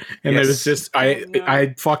Dagger, and it was just,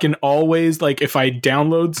 I fucking always, like, if I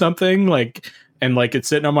download something, like, and like it's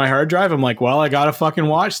sitting on my hard drive, I'm like, well, I gotta fucking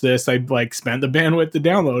watch this. I like spent the bandwidth to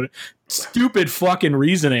download it. stupid fucking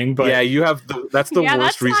reasoning, but yeah, you have that's the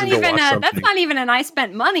worst reason to watch something. That's not even an I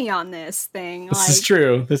spent money on this thing. This is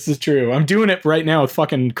true. This is true. I'm doing it right now with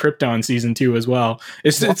fucking Krypton season 2 as well.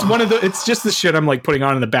 It's just the shit I'm like putting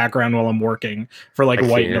on in the background while I'm working for like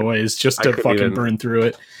white noise just to fucking burn through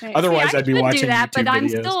it. Okay. Otherwise, I'd be watching that, YouTube but I'm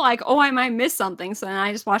videos. still like, oh, I might miss something, so then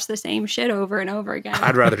I just watch the same shit over and over again.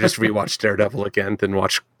 I'd rather just rewatch Daredevil again than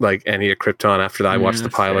watch like any of Krypton after I watched the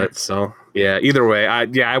pilot. Fair. So yeah, either way,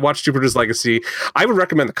 I watched Jupiter's Legacy. I would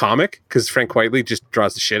recommend the comic because Frank Whiteley just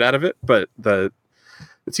draws the shit out of it, but the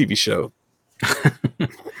TV show,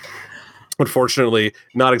 unfortunately,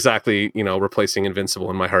 not exactly replacing Invincible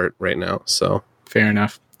in my heart right now. So fair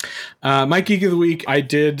enough. My Geek of the Week, I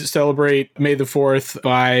did celebrate May the 4th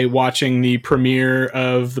by watching the premiere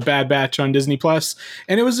of The Bad Batch on Disney Plus,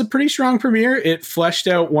 and it was a pretty strong premiere. It fleshed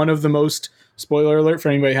out one of the most, spoiler alert for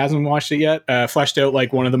anybody who hasn't watched it yet, fleshed out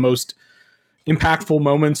like one of the most impactful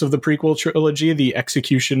moments of the prequel trilogy, the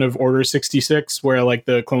execution of Order 66, where like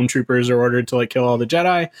the clone troopers are ordered to like kill all the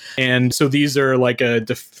Jedi. And so these are like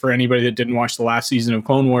for anybody that didn't watch the last season of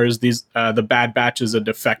Clone Wars, these the Bad Batch is a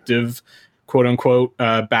defective, quote unquote,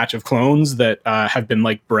 batch of clones that have been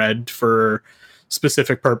like bred for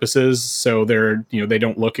specific purposes. So they're, they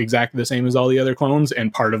don't look exactly the same as all the other clones.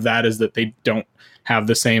 And part of that is that they don't have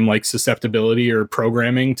the same like susceptibility or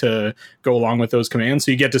programming to go along with those commands.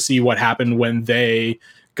 So you get to see what happened when they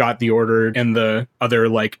got the order and the other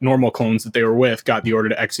like normal clones that they were with got the order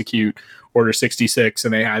to execute Order 66,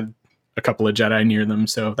 and they had a couple of Jedi near them.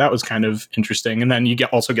 So that was kind of interesting. And then you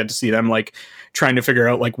also get to see them like trying to figure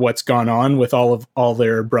out like what's gone on with all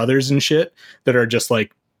their brothers and shit that are just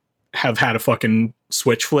like have had a fucking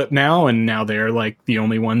switch flip now, and now they're like the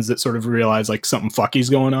only ones that sort of realize like something fucky's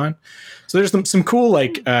going on. So there's some cool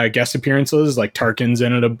like guest appearances, like Tarkin's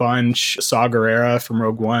in it a bunch. Saw Gerrera from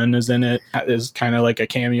Rogue One is in it, is kind of like a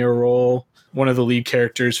cameo role. One of the lead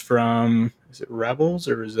characters from, is it Rebels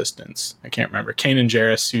or Resistance? I can't remember. Kanan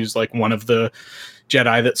Jarrus, who's like one of the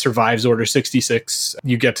Jedi that survives Order 66.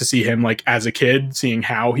 You get to see him like as a kid, seeing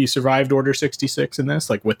how he survived Order 66 in this,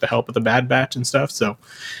 like with the help of the Bad Batch and stuff. So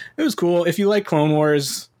it was cool. If you like Clone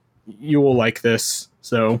Wars, you will like this.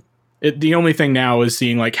 So the only thing now is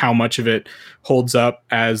seeing like how much of it holds up,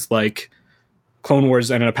 as like Clone Wars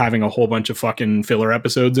ended up having a whole bunch of fucking filler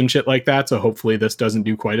episodes and shit like that. So hopefully this doesn't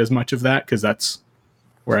do quite as much of that, because that's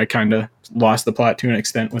where I kind of lost the plot to an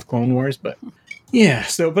extent with Clone Wars. But yeah,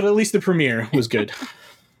 but at least the premiere was good.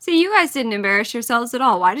 So you guys didn't embarrass yourselves at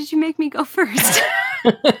all. Why did you make me go first?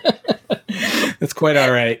 That's quite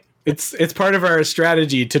all right. It's part of our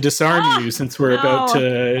strategy to disarm you, since we're about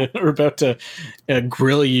to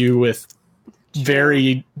grill you with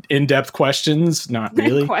very in-depth questions. Not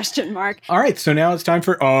really. Question mark. All right, so now it's time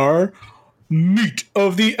for our meat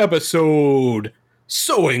of the episode.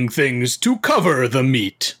 Sewing things to cover the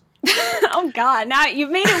meat. Oh God! Now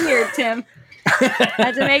you've made it weird, Tim.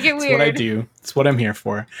 Had to make it weird. That's what I do. It's what I'm here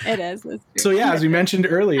for. It is. So yeah, as we mentioned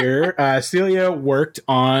earlier, Celia worked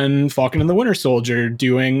on Falcon and the Winter Soldier,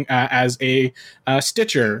 doing as a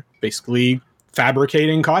stitcher, basically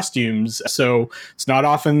fabricating costumes. So it's not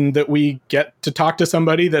often that we get to talk to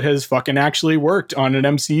somebody that has fucking actually worked on an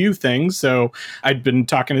MCU thing. So I'd been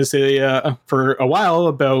talking to Celia for a while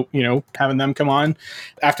about, having them come on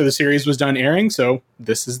after the series was done airing. So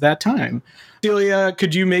this is that time. Celia,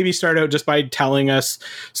 could you maybe start out just by telling us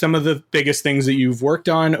some of the biggest things that you've worked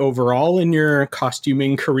on overall in your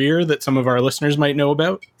costuming career that some of our listeners might know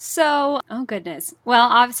about? So, oh goodness.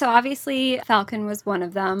 Well, so obviously Falcon was one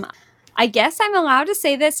of them. I guess I'm allowed to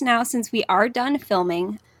say this now since we are done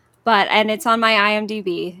filming, and it's on my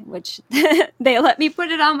IMDb, which they let me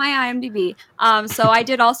put it on my IMDb. So I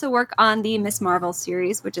did also work on the Ms. Marvel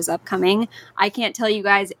series, which is upcoming. I can't tell you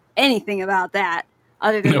guys anything about that,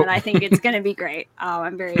 other than that I think it's going to be great.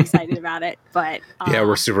 I'm very excited about it. But yeah,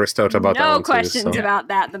 we're super stoked about that one. No questions about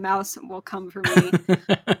that. The mouse will come for me.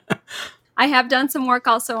 I have done some work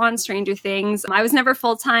also on Stranger Things. I was never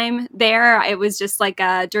full-time there. It was just like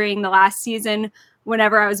during the last season,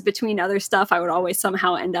 whenever I was between other stuff, I would always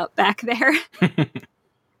somehow end up back there.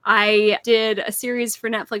 I did a series for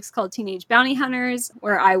Netflix called Teenage Bounty Hunters,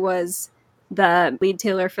 where I was the lead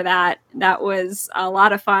tailor for that. That was a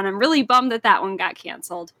lot of fun. I'm really bummed that one got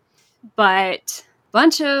canceled. But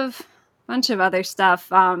bunch of other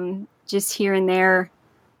stuff, just here and there.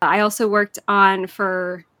 I also worked on,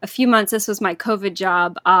 for a few months, this was my COVID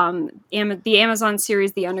job, the Amazon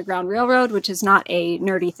series, The Underground Railroad, which is not a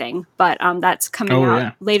nerdy thing, but that's coming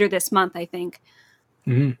out later this month, I think.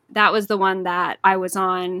 Mm-hmm. That was the one that I was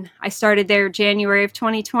on. I started there January of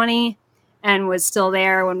 2020 and was still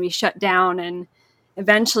there when we shut down, and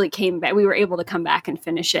eventually came back. We were able to come back and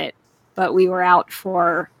finish it but we were out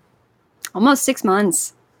for almost 6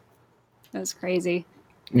 months. That was crazy.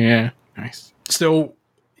 Yeah, nice. So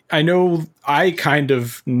I know I kind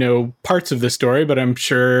of know parts of the story, but I'm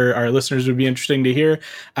sure our listeners would be interesting to hear.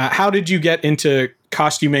 How did you get into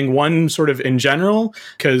costuming, one sort of in general?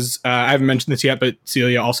 Because I haven't mentioned this yet, but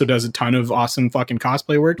Celia also does a ton of awesome fucking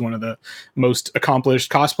cosplay work. One of the most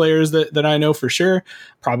accomplished cosplayers that I know for sure.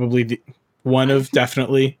 Probably one of,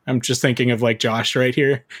 definitely. I'm just thinking of like Josh right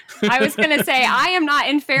here. I was going to say, I am not,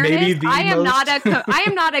 in fairness, I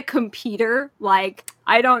am not a competitor. Like,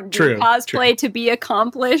 I don't do cosplay to be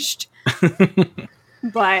accomplished.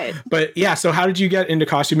 But yeah, so how did you get into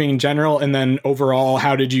costuming in general? And then overall,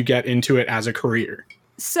 how did you get into it as a career?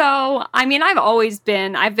 So, I mean, I've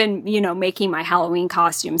been, making my Halloween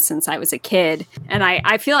costumes since I was a kid. And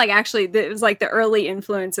I feel like actually it was like the early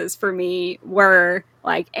influences for me were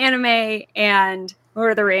like anime and Lord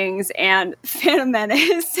of the Rings and Phantom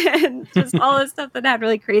Menace and just all this stuff that had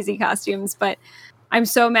really crazy costumes. But I'm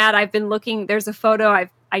so mad. I've been looking, there's a photo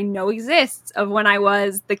I know exists of when I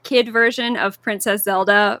was the kid version of Princess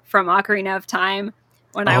Zelda from Ocarina of Time.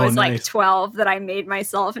 When I was like 12 that I made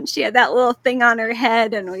myself, and she had that little thing on her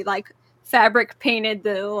head, and we like fabric painted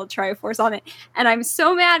the little Triforce on it. And I'm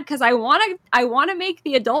so mad because I want to make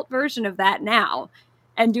the adult version of that now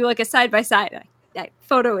and do like a side by side. That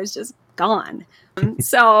photo is just gone.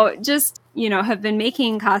 So just, have been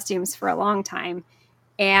making costumes for a long time.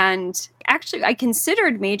 And actually I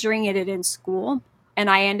considered majoring in it in school, and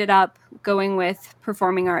I ended up going with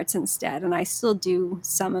performing arts instead. And I still do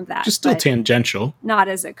some of that. Just still tangential. Not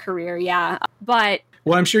as a career, yeah. But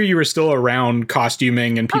well, I'm sure you were still around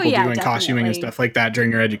costuming and people doing definitely. Costuming and stuff like that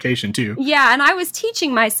during your education too. Yeah, and I was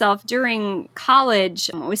teaching myself during college.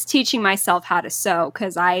 I was teaching myself how to sew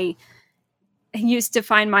because I used to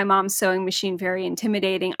find my mom's sewing machine very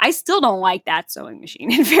intimidating. I still don't like that sewing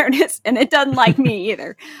machine, in fairness, and it doesn't like me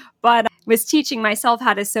either. But I was teaching myself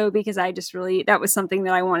how to sew because that was something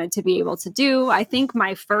that I wanted to be able to do. I think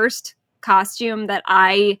my first costume that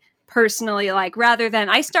I personally like, rather than,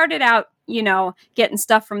 I started out, getting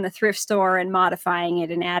stuff from the thrift store and modifying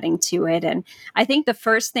it and adding to it. And I think the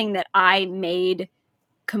first thing that I made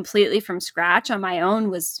completely from scratch on my own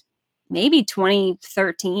was maybe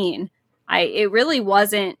 2013. It really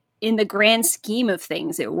wasn't, in the grand scheme of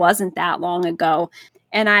things, it wasn't that long ago.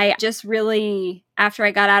 And I just really, after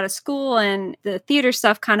I got out of school and the theater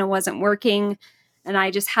stuff kind of wasn't working, and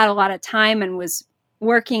I just had a lot of time and was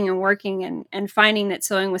working and finding that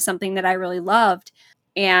sewing was something that I really loved.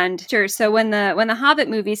 And sure, so when the Hobbit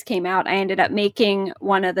movies came out, I ended up making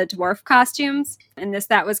one of the dwarf costumes. And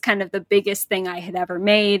that was kind of the biggest thing I had ever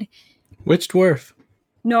made. Which dwarf?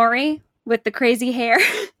 Nori, with the crazy hair.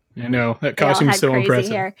 I know, that costume's so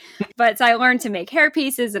impressive. Hair. But so I learned to make hair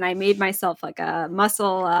pieces, and I made myself like a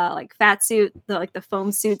muscle, like fat suit, like the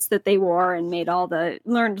foam suits that they wore, and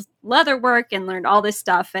learned leather work and learned all this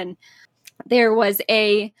stuff. And there was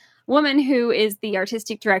a woman who is the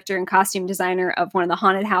artistic director and costume designer of one of the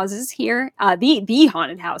haunted houses here, the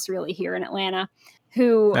haunted house really here in Atlanta.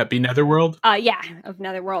 Who that be Netherworld? Yeah, of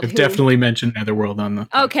Netherworld. I've definitely mentioned Netherworld on the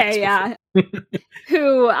okay, yeah.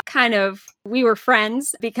 Who we were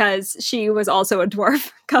friends because she was also a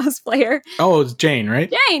dwarf cosplayer. Oh, it's Jane, right?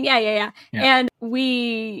 Jane, yeah. And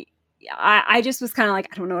I just was kind of like,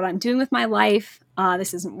 I don't know what I'm doing with my life.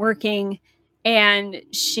 This isn't working. And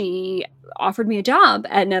she offered me a job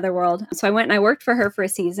at Netherworld. So I went and I worked for her for a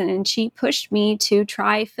season, and she pushed me to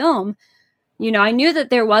try film. I knew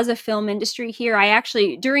that there was a film industry here. I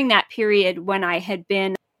actually, during that period when I had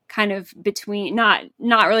been kind of between, not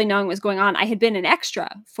really knowing what was going on, I had been an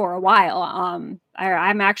extra for a while.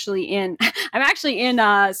 I'm actually in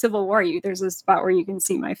Civil War. There's a spot where you can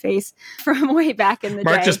see my face from way back in the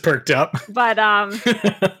day. Mark just perked up. But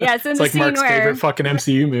yeah, it's in it's the like scene Mark's favorite fucking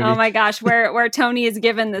MCU movie. Oh my gosh, where Tony is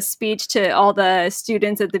given the speech to all the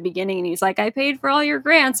students at the beginning, and he's like, "I paid for all your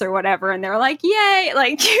grants" or whatever, and they're like, "Yay!"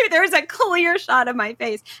 Like there's a clear shot of my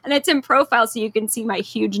face, and it's in profile, so you can see my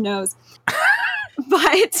huge nose.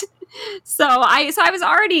 But so I was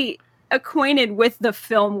already acquainted with the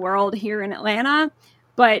film world here in Atlanta,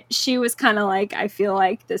 but she was kind of like, I feel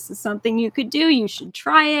like this is something you could do. You should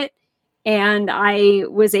try it. And I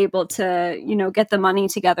was able to, get the money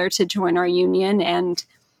together to join our union. And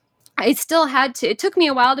I still it took me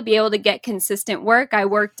a while to be able to get consistent work. I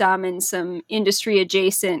worked in some industry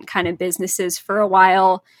adjacent kind of businesses for a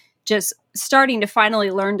while, just starting to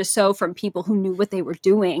finally learn to sew from people who knew what they were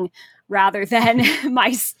doing, rather than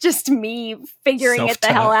me figuring it the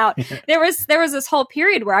hell out. There was this whole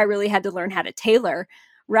period where I really had to learn how to tailor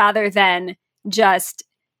rather than just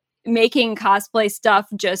making cosplay stuff,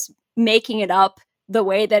 just making it up the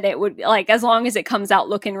way that it would, like, as long as it comes out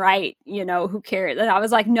looking right, you know, who cares? And I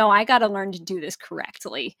was like, no, I got to learn to do this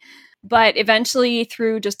correctly. But eventually,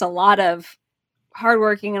 through just a lot of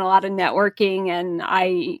hardworking and a lot of networking, and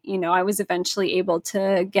I was eventually able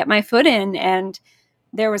to get my foot in. And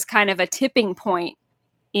there was kind of a tipping point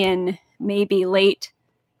in maybe late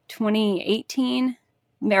 2018,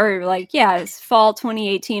 or like, it's fall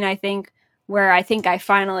 2018, I think, where I think I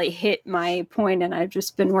finally hit my point, and I've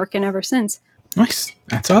just been working ever since. Nice.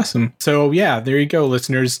 That's awesome. So yeah, there you go,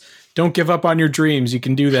 listeners. Don't give up on your dreams. You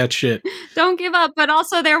can do that shit. Don't give up. But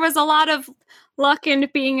also there was a lot of luck and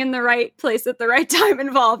being in the right place at the right time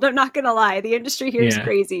involved. I'm not going to lie. The industry here is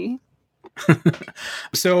crazy.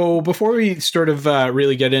 So before we sort of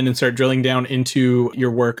really get in and start drilling down into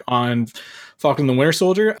your work on Falcon the Winter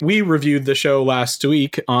Soldier, we reviewed the show last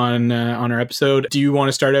week on our episode. Do you want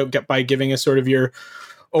to start out by giving us sort of your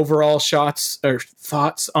overall shots or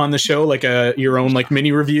thoughts on the show, like your own like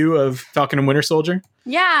mini review of Falcon and Winter Soldier?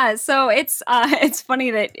 Yeah, so it's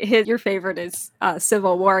funny that your favorite is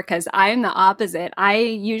Civil War, because I'm the opposite. I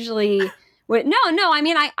usually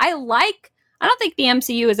I don't think the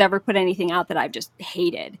MCU has ever put anything out that I've just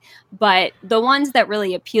hated, but the ones that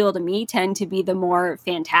really appeal to me tend to be the more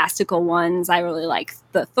fantastical ones. I really like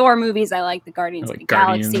the Thor movies. I like the Guardians of the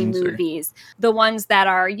Galaxy movies. The ones that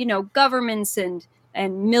are, you know, governments and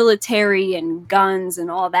military and guns and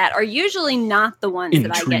all that are usually not the ones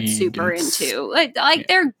that I get super into. Like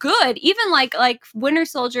they're good. Even like Winter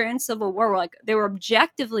Soldier and Civil War, like they were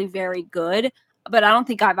objectively very good, but I don't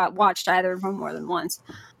think I've watched either of them more than once.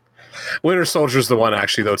 Winter Soldier is the one,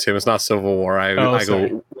 actually, though, Tim. It's not Civil War. I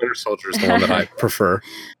go, Winter Soldier is the one that I prefer.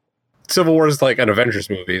 Civil War is like an Avengers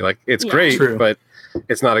movie. Like, it's great, but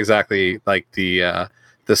it's not exactly like the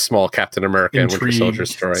small Captain America and Winter Soldier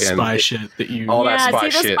story. Spy shit that you... All that spy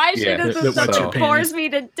shit. The spy shit is that bores me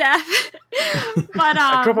to death. But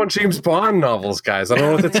I grew up on James Bond novels, guys. I don't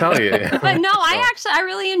know what to tell you. But no, I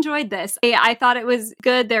really enjoyed this. I thought it was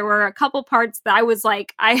good. There were a couple parts that I was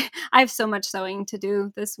like, I have so much sewing to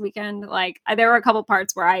do this weekend. Like, there were a couple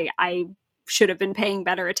parts where I should have been paying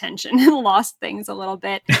better attention and lost things a little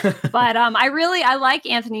bit. But I like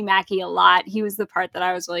Anthony Mackie a lot. He was the part that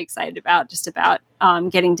I was really excited about, just about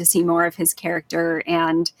getting to see more of his character.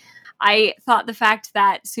 And I thought the fact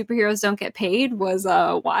that superheroes don't get paid was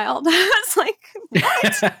wild. I was like,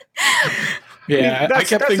 what? Yeah, I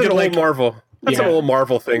kept thinking an old Marvel. That's an old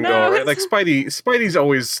Marvel thing, though, right? Like Spidey's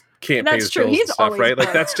always can't pay his bills and stuff, right?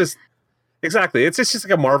 Like that's just exactly. It's just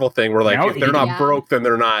like a Marvel thing where like if they're not broke, then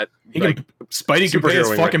they're not. Spidey can pay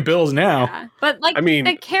his fucking bills now. Yeah. But like, I mean,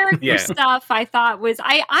 the character stuff, I thought was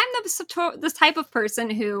I'm the type of person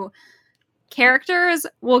who characters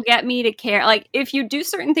will get me to care. Like, if you do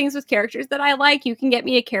certain things with characters that I like, you can get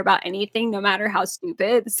me to care about anything, no matter how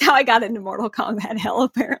stupid. That's how I got into Mortal Kombat hell,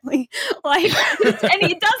 apparently. Like, and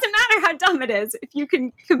it doesn't matter how dumb it is. If you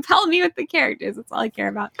can compel me with the characters, that's all I care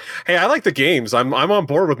about. Hey, I like the games. I'm on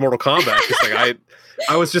board with Mortal Kombat. Just like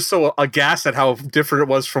I was just so aghast at how different it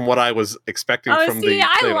was from what I was expecting from the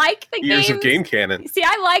years of game canon. See,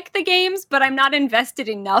 I like the games, but I'm not invested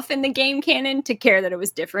enough in the game canon to care that it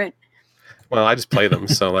was different. Well, I just play them,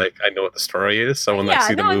 so like I know what the story is. So when I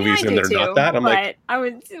see the movies and they're not that, I'm like, I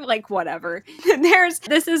would like whatever.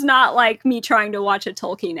 This is not like me trying to watch a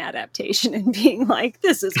Tolkien adaptation and being like,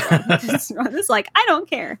 this is wrong, this is wrong. This is like, I don't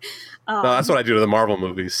care. No, that's what I do to the Marvel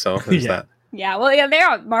movies. So there's that. Yeah,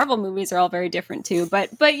 well, Marvel movies are all very different too.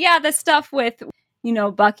 But yeah, the stuff with, you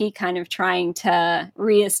know, Bucky kind of trying to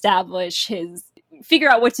figure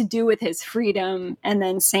out what to do with his freedom, and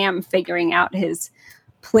then Sam figuring out his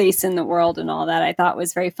place in the world and all that, I thought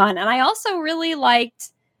was very fun. And I also really liked,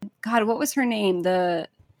 God, what was her name?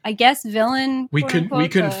 I guess villain. We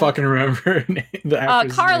couldn't fucking remember her name.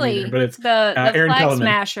 Carly, name, but it's the Aaron Flag Kellerman.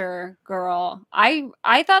 Smasher girl.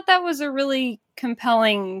 I thought that was a really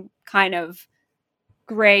compelling kind of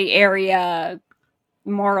gray area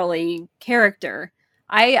morally character.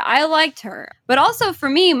 I liked her. But also for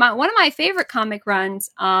me, one of my favorite comic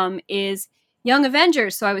runs is Young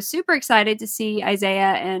Avengers. So I was super excited to see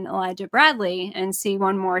Isaiah and Elijah Bradley and see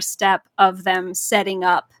one more step of them setting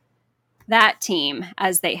up that team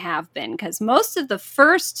as they have been. Because most of the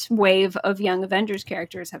first wave of Young Avengers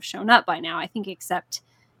characters have shown up by now, I think, except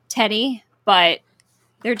Teddy. But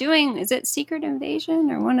they're doing, is it Secret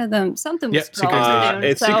Invasion or one of them? Something was Secret Invasion.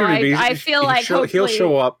 It's Secret Invasion. I feel like he'll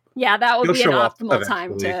show up. Yeah, that would be an optimal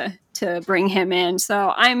time to bring him in.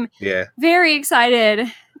 So I'm very excited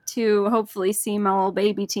to hopefully see my little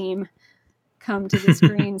baby team come to the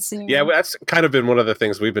screen soon. Yeah, that's kind of been one of the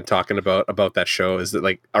things we've been talking about that show is that,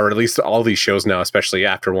 like, or at least all these shows now, especially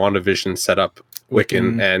after WandaVision set up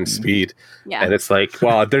Wiccan and Speed. Yeah. And it's like,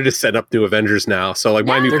 well, they're just setting up new Avengers now. So, like,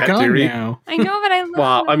 my new pet theory. Now. I know, but I love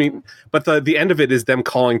Well, them. I mean, but the end of it is them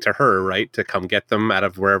calling to her, right, to come get them out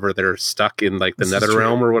of wherever they're stuck in, like, the Nether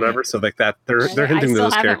Realm or whatever. So, like, that they're hinting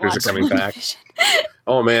those characters are coming back.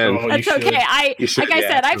 Oh man, that's okay. I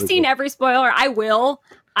said, I've seen every spoiler. I will.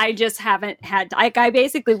 I just haven't had. Like, I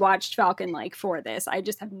basically watched Falcon like for this. I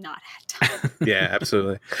just have not had time. Yeah,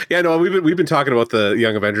 absolutely. Yeah, no, we've been talking about the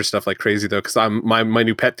Young Avengers stuff like crazy though, because my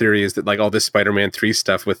new pet theory is that, like, all this Spider-Man 3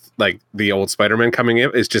 stuff with, like, the old Spider-Man coming in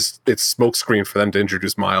is just it's smokescreen for them to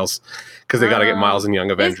introduce Miles, because they got to get Miles in Young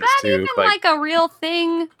Avengers is that too. even like a real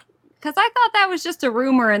thing? Because I thought that was just a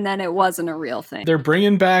rumor, and then it wasn't a real thing. They're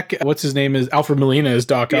bringing back, what's his name, is Alfred Molina as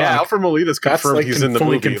Doc Ock. Yeah, Alfred Molina's confirmed, like, he's in the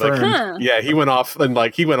fully movie. confirmed. Like, yeah, he went off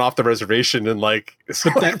the reservation and, like.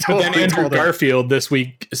 But then Andrew Garfield this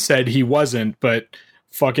week said he wasn't, but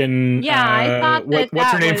fucking I thought what's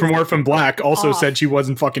her name from Orphan Black also said she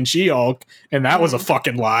wasn't fucking She-Hulk, and that was a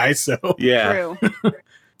fucking lie. So yeah, true.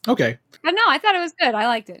 Okay, but no, I thought it was good. I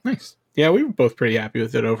liked it. Nice. Yeah, we were both pretty happy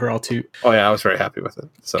with it overall, too. Oh, yeah, I was very happy with it.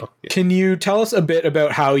 So, yeah. Can you tell us a bit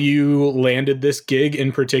about how you landed this gig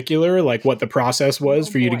in particular? Like, what the process was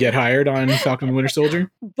for you to get hired on Falcon and Winter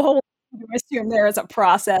Soldier? Bold to assume there is a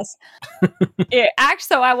process.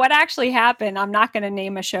 What actually happened, I'm not going to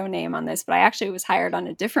name a show name on this, but I actually was hired on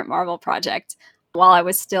a different Marvel project while I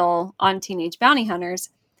was still on Teenage Bounty Hunters.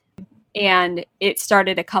 And it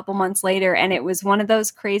started a couple months later, and it was one of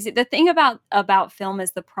those crazy. The thing about film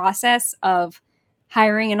is the process of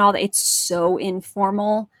hiring and all that. It's so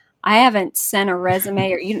informal. I haven't sent a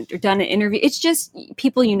resume or done an interview. It's just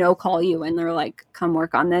people call you, and they're like, "Come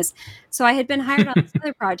work on this." So I had been hired on this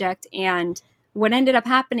other project, and what ended up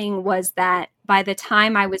happening was that by the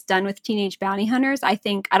time I was done with Teenage Bounty Hunters, I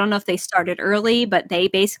don't know if they started early, but they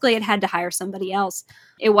basically had to hire somebody else.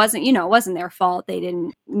 It wasn't, it wasn't their fault. They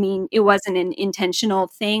didn't mean, it wasn't an intentional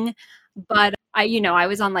thing. But I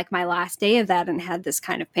was on, like, my last day of that and had this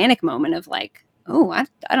kind of panic moment of, like, oh, I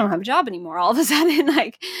don't have a job anymore all of a sudden.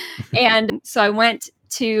 Like, and so I went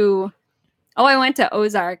to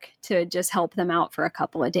Ozark to just help them out for a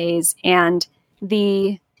couple of days. And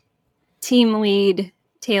the team lead,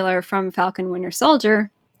 Taylor from Falcon Winter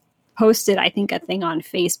Soldier, posted, I think, a thing on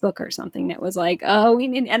Facebook or something that was like, "Oh, we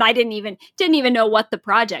need," and I didn't even know what the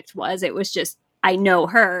project was. It was just, I know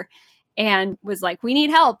her, and was like, "We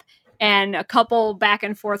need help." And a couple back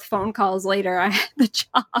and forth phone calls later, I had the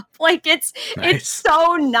job. Like, it's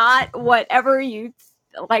so not whatever you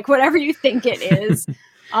think it is.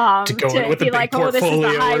 To go in with a big like, oh, this is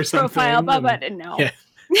a high profile, but no. Yeah.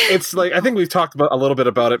 It's like, I think we've talked a little bit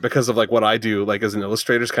about it because of, like, what I do, like, as an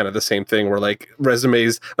illustrator is kind of the same thing where, like,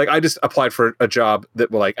 resumes, like, I just applied for a job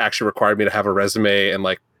that like actually required me to have a resume and,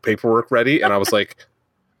 like, paperwork ready. And I was like,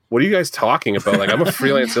 what are you guys talking about? Like, I'm a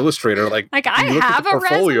freelance illustrator. Like I have a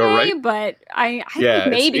resume, right? But I think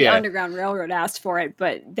maybe Underground Railroad asked for it,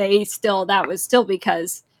 but that was still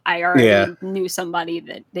because I already knew somebody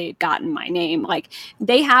that they'd gotten my name. Like,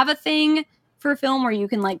 they have a thing for film where you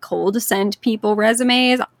can, like, cold send people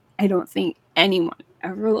resumes. I don't think anyone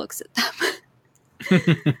ever looks at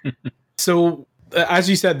them. So, as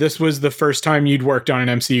you said, this was the first time you'd worked on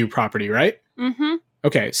an MCU property, right? Mm-hmm.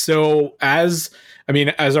 Okay, so as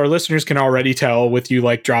our listeners can already tell, with you,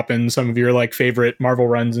 like, dropping some of your, like, favorite Marvel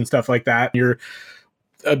runs and stuff like that, you're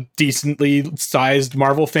a decently sized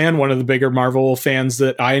Marvel fan, one of the bigger Marvel fans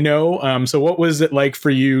that I know. So what was it like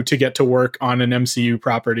for you to get to work on an MCU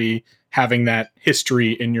property, having that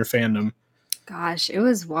history in your fandom? Gosh, it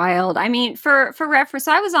was wild. I mean, for reference,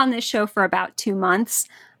 I was on this show for about 2 months.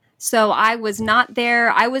 So I was not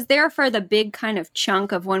there. I was there for the big kind of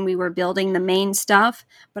chunk of when we were building the main stuff,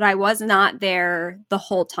 but I was not there the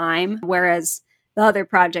whole time. Whereas the other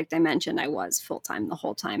project I mentioned, I was full-time the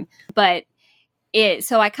whole time. But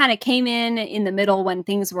so I kind of came in the middle when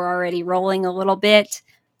things were already rolling a little bit.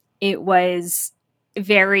 It was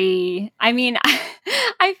very, I mean,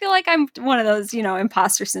 I feel like I'm one of those,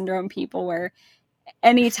 imposter syndrome people where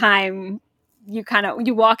anytime you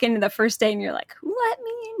walk into the first day and you're like, who let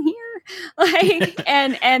me in here? Like,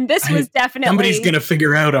 and this was definitely, somebody's going to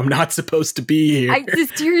figure out I'm not supposed to be here.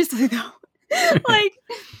 Seriously though, like,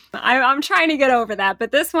 I'm trying to get over that,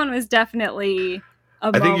 but this one was definitely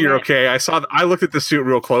I think you're okay. I looked at the suit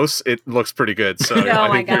real close. It looks pretty good. So oh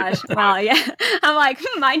my gosh. Well, yeah. I'm like,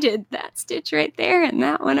 I did that stitch right there and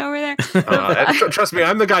that one over there. Trust me,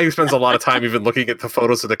 I'm the guy who spends a lot of time even looking at the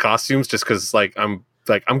photos of the costumes just because I'm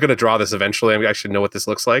going to draw this eventually. I should know what this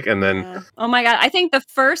looks like. And then... Oh my God. I think the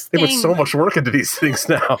first thing... They put so much work into these things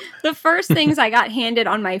now. The first things I got handed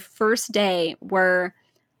on my first day were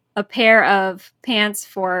a pair of pants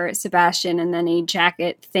for Sebastian and then a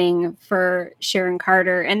jacket thing for Sharon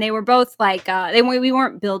Carter. And they were both like, we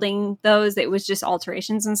weren't building those. It was just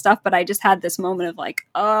alterations and stuff. But I just had this moment of like,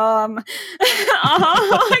 like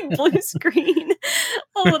blue screen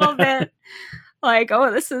a little bit. Like,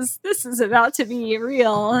 oh, this is about to be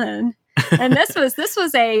real. And this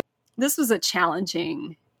was a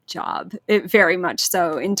challenging job. It very much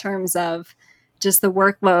so in terms of just the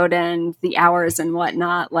workload and the hours and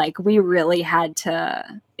whatnot. Like we really had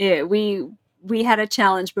we had a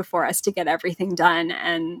challenge before us to get everything done.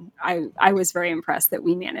 And I was very impressed that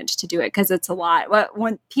we managed to do it because it's a lot.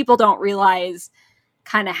 When people don't realize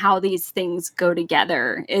kind of how these things go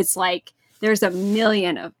together, it's like there's a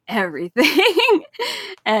million of everything.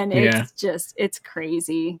 And it's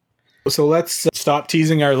crazy. So let's stop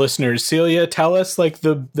teasing our listeners. Celia, tell us like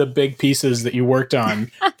the big pieces that you worked on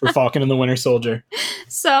for Falcon and the Winter Soldier.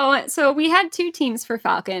 So we had two teams for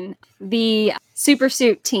Falcon. The Super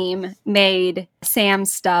Suit team made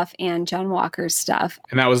Sam's stuff and John Walker's stuff.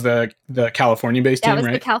 And that was the California-based team, right? That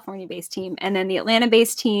was the California-based team. And then the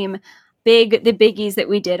Atlanta-based team, the biggies that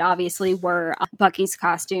we did obviously were Bucky's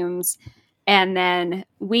costumes. And then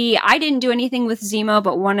I didn't do anything with Zemo,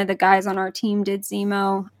 but one of the guys on our team did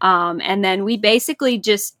Zemo. And then we basically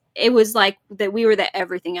it was like that we were the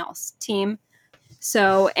everything else team.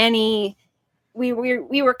 So we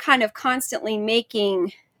were kind of constantly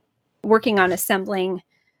working on assembling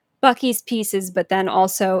Bucky's pieces, but then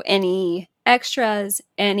also any extras,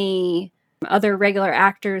 any other regular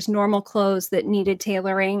actors, normal clothes that needed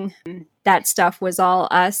tailoring. That stuff was all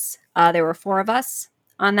us. There were 4 of us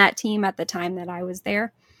on that team at the time that I was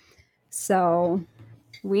there. So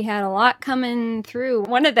we had a lot coming through.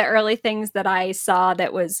 One of the early things that I saw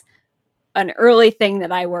that was an early thing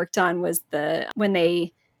that I worked on was when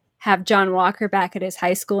they have John Walker back at his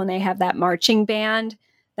high school and they have that marching band.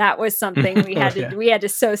 That was something we had to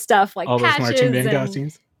sew stuff like all patches those marching band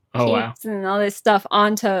costumes. Oh wow! And all this stuff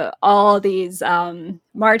onto all these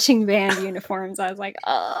marching band uniforms. I was like,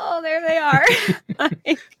 oh, there they are.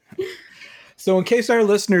 So in case our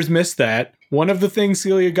listeners missed that, one of the things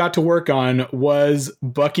Celia got to work on was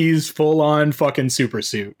Bucky's full-on fucking super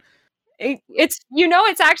suit. It's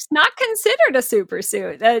actually not considered a super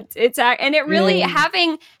suit. And it really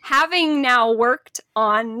having now worked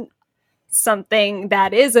on something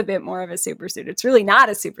that is a bit more of a super suit. It's really not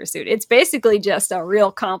a super suit. It's basically just a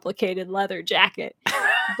real complicated leather jacket.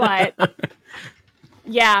 But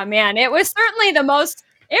yeah, man, it was certainly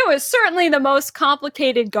the most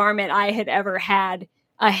complicated garment I had ever had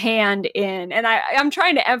a hand in. And I'm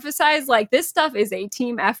trying to emphasize, like, this stuff is a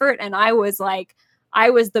team effort. And I was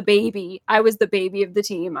the baby. I was the baby of the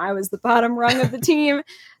team. I was the bottom rung of the team.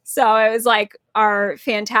 So it was like our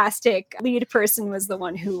fantastic lead person was the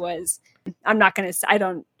one who was, I'm not going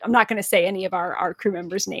to say any of our crew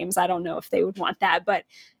members' names. I don't know if they would want that, but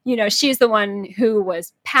she's the one who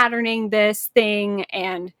was patterning this thing.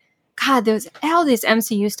 And God, all this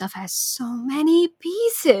MCU stuff has so many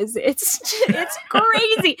pieces. It's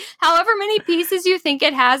crazy. However many pieces you think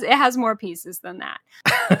it has more pieces than that.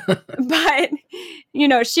 But,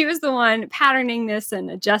 she was the one patterning this and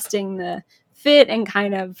adjusting the fit and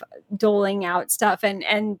kind of doling out stuff.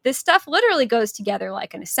 And this stuff literally goes together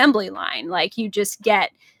like an assembly line. Like you just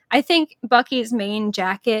I think Bucky's main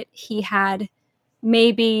jacket, he had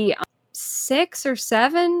maybe 6 or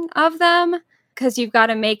 7 of them. Because you've got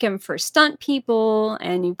to make them for stunt people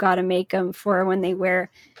and you've got to make them for when they wear,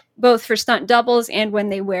 both for stunt doubles and when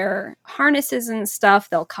they wear harnesses and stuff,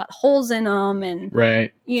 they'll cut holes in them. And,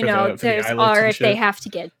 right. If they have to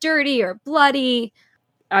get dirty or bloody.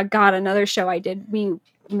 God, another show I did,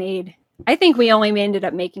 I think we only ended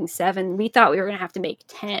up making 7. We thought we were going to have to make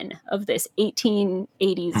 10 of this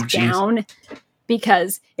 1880s gown.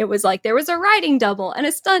 Because it was like there was a riding double and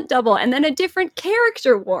a stunt double, and then a different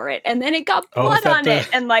character wore it, and then it got blood on it,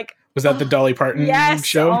 and like was that the Dolly Parton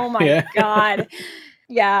show? Oh my God.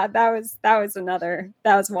 Yeah, that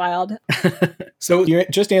was wild. So you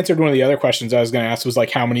just answered one of the other questions I was going to ask was like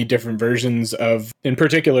how many different versions of, in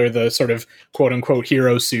particular, the sort of quote unquote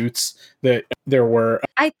hero suits that there were.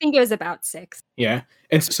 I think it was about 6. Yeah.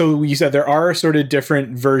 And so you said there are sort of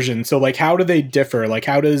different versions. So like, how do they differ? Like,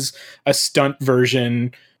 how does a stunt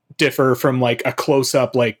version differ from like a close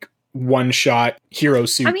up, like one-shot hero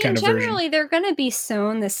suit kind of version. Generally, they're going to be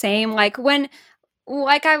sewn the same. Like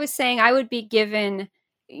I was saying, I would be given,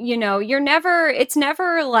 it's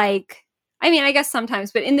never like, I guess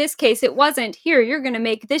sometimes, but in this case, it wasn't, here, you're going to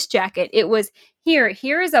make this jacket. It was,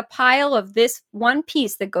 here is a pile of this one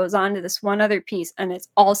piece that goes on to this one other piece, and it's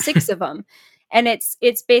all 6 of them. And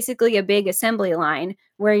it's basically a big assembly line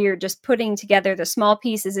where you're just putting together the small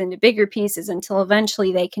pieces into bigger pieces until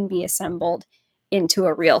eventually they can be assembled into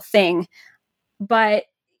a real thing. But,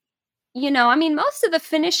 most of the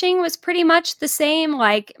finishing was pretty much the same.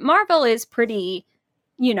 Like, Marvel is pretty,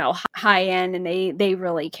 high end, and they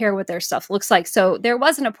really care what their stuff looks like. So there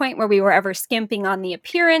wasn't a point where we were ever skimping on the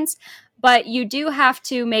appearance, but you do have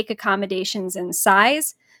to make accommodations in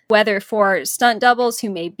size, whether for stunt doubles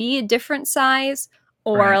who may be a different size,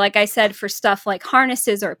 or right. Like I said, for stuff like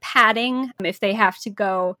harnesses or padding, if they have to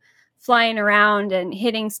go flying around and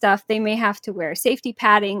hitting stuff, they may have to wear safety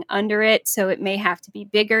padding under it. So it may have to be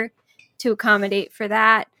bigger to accommodate for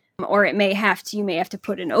that. Or you may have to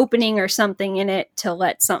put an opening or something in it to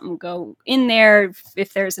let something go in there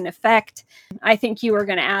if there's an effect. I think you were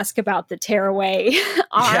going to ask about the tearaway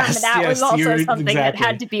arm. Yes, that was also something exactly. that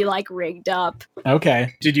had to be like rigged up.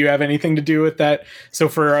 Okay. Did you have anything to do with that? So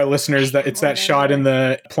for our listeners, that it's that shot in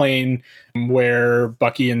the plane where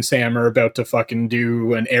Bucky and Sam are about to fucking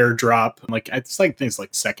do an airdrop. It's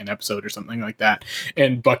like second episode or something like that.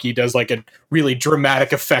 And Bucky does like a really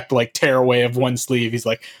dramatic effect, like tearaway of one sleeve. He's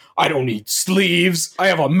like, I don't need sleeves. I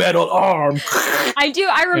have a metal arm. I do.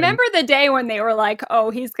 I remember the day when they were like, oh,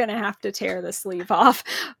 he's going to have to tear the sleeve off.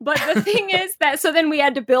 But the thing is that, so then we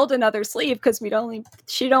had to build another sleeve because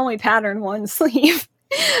she'd only pattern one sleeve.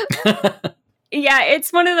 Yeah,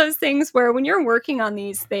 it's one of those things where when you're working on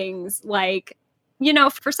these things, like,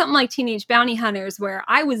 for something like Teenage Bounty Hunters, where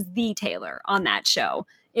I was the tailor on that show.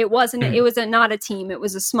 It wasn't, it was not a team. It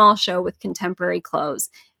was a small show with contemporary clothes.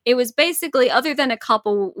 It was basically, other than a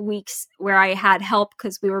couple weeks where I had help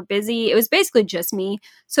because we were busy, it was basically just me.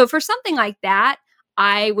 So for something like that,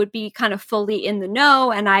 I would be kind of fully in the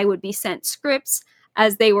know, and I would be sent scripts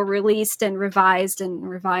as they were released and revised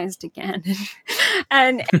again.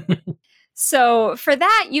 And so for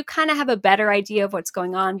that, you kind of have a better idea of what's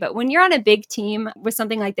going on. But when you're on a big team with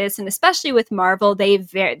something like this, and especially with Marvel,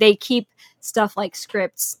 they keep stuff like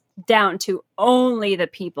scripts down to only the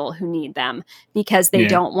people who need them, because they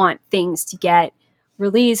don't want things to get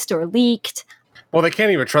released or leaked. Well, they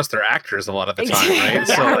can't even trust their actors a lot of the time, right? Yeah,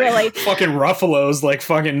 so, really. Fucking Ruffalo's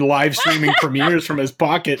fucking live streaming premieres from his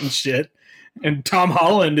pocket and shit. And Tom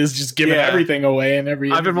Holland is just giving everything away and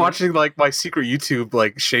every. I've been watching like my secret YouTube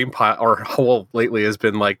like shame pile or hole lately has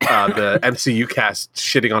been like the MCU cast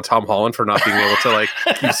shitting on Tom Holland for not being able to like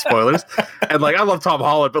keep spoilers. And like I love Tom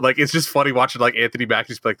Holland, but like it's just funny watching like Anthony Mackie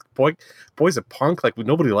just be like, boy's a punk. Like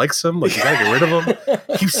nobody likes him. Like you gotta get rid of him.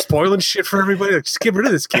 Keep spoiling shit for everybody. Like, just get rid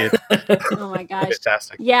of this kid. Oh my gosh,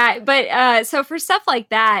 fantastic. Yeah, but so for stuff like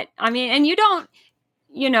that, and you don't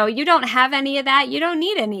have any of that. You don't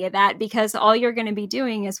need any of that, because all you're going to be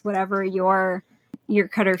doing is whatever your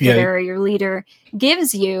cutter fitter or your leader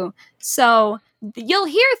gives you. So you'll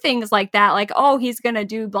hear things like that, like, oh, he's going to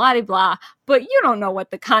do blah, blah, blah, but you don't know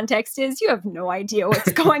what the context is. You have no idea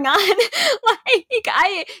what's going on.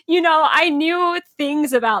 I knew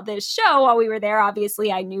things about this show while we were there.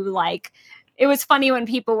 Obviously, I knew, like, it was funny when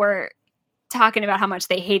people were talking about how much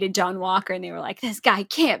they hated John Walker, and they were like, this guy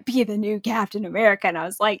can't be the new Captain America. And I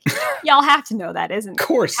was like, y'all have to know that isn't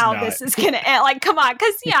how this is going to end. Like, come on.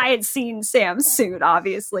 Because, I had seen Sam's suit,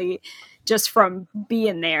 obviously, just from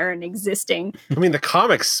being there and existing. The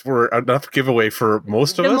comics were enough giveaway for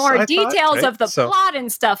most of us. The more details of the plot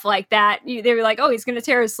and stuff like that, they were like, oh, he's going to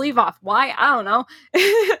tear his sleeve off. Why? I don't know.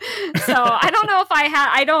 So I don't know if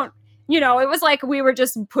it was like we were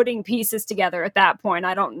just putting pieces together at that point.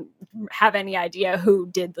 I don't have any idea who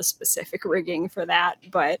did the specific rigging for that,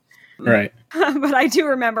 but right. But I do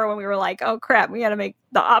remember when we were like, oh crap, we got to make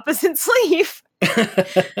the opposite sleeve.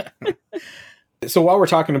 So while we're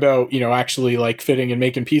talking about, actually like fitting and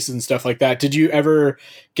making pieces and stuff like that, did you ever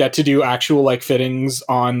get to do actual like fittings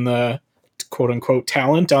on the quote unquote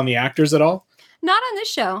talent on the actors at all? Not on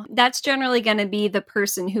this show. That's generally going to be the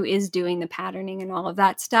person who is doing the patterning and all of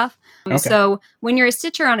that stuff. Okay. So when you're a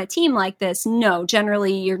stitcher on a team like this, no,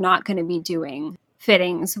 generally you're not going to be doing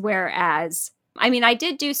fittings. Whereas, I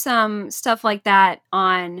did do some stuff like that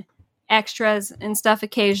on extras and stuff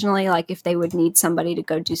occasionally, like if they would need somebody to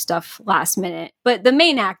go do stuff last minute. But the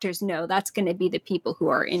main actors, no, that's going to be the people who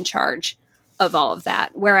are in charge of all of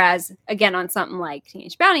that. Whereas, again, on something like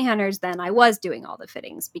Teenage Bounty Hunters, then I was doing all the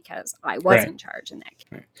fittings because I was in charge in that case.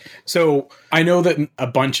 Right. So I know that a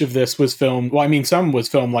bunch of this was filmed. Well, I mean, some was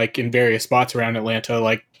filmed like in various spots around Atlanta.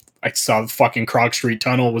 Like I saw the fucking Krog Street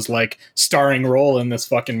Tunnel was like starring role in this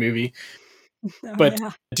fucking movie. But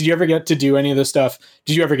did you ever get to do any of this stuff?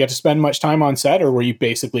 Did you ever get to spend much time on set, or were you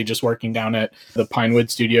basically just working down at the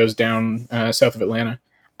Pinewood Studios down south of Atlanta?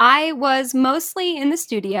 I was mostly in the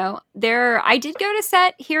studio. I did go to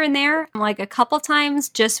set here and there, like a couple times,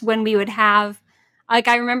 just when we would have, like,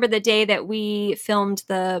 I remember the day that we filmed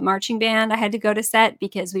the marching band, I had to go to set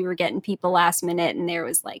because we were getting people last minute, and there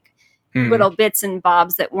was like little bits and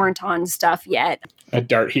bobs that weren't on stuff yet. A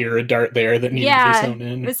dart here, a dart there that needed to be sewn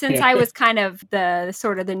in. But since I was kind of the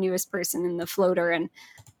sort of the newest person in the floater, and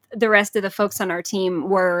the rest of the folks on our team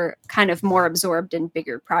were kind of more absorbed in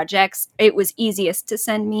bigger projects, it was easiest to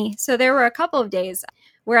send me. So there were a couple of days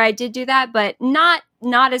where I did do that, but not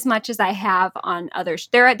as much as I have on others.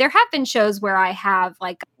 There have been shows where I have,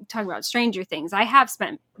 like, talking about Stranger Things, I have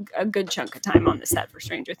spent a good chunk of time on the set for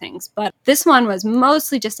Stranger Things, but this one was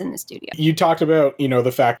mostly just in the studio. You talked about,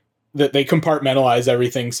 the fact that they compartmentalize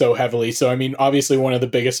everything so heavily. So, I mean, obviously one of the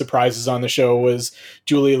biggest surprises on the show was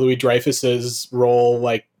Julia Louis-Dreyfus's role,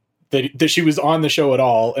 like, that she was on the show at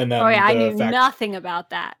all. And then I knew nothing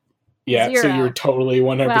about that. Yeah, 0. So you were totally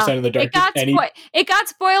 100% in the dark. It got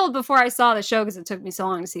spoiled before I saw the show because it took me so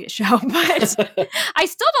long to see the show. But I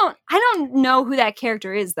don't know who that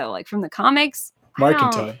character is, though. Like, from the comics, Mark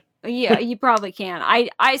can tell you. Yeah, you probably can.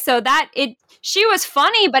 She was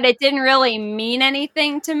funny, but it didn't really mean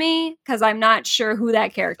anything to me because I'm not sure who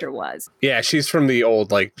that character was. Yeah, she's from the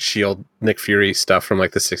old, like, S.H.I.E.L.D. Nick Fury stuff from,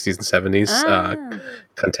 like, the 60s and 70s.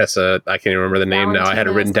 Contessa, I can't even remember the name now. I had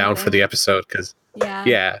it written down for the episode because...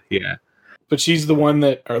 Yeah. But she's the one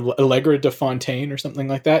that, or Allegra de Fontaine or something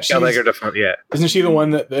like that. Allegra de Fontaine, yeah. Isn't she the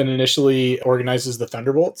one that initially organizes the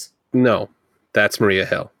Thunderbolts? No, that's Maria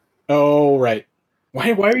Hill. Oh, right.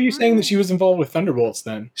 Why are you saying that she was involved with Thunderbolts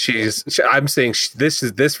then? I'm saying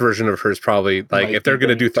this version of her is probably like, if they're going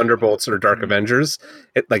to do Thunderbolts or Dark Avengers,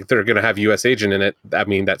 they're going to have US Agent in it. I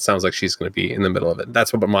mean, that sounds like she's going to be in the middle of it.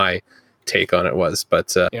 That's what my take on it was.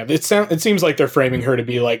 But it seems like they're framing her to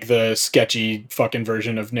be like the sketchy fucking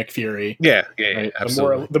version of Nick Fury. Yeah, right?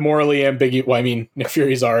 Absolutely. The morally ambiguous. Well, I mean, Nick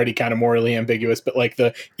Fury's already kind of morally ambiguous, but like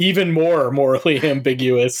the even more morally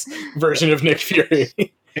ambiguous version of Nick Fury.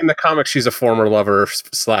 In the comics, she's a former lover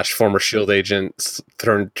 / former S.H.I.E.L.D. agent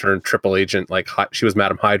turned triple agent. Like, she was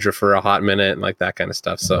Madam Hydra for a hot minute and like that kind of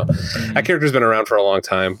stuff. So that character's been around for a long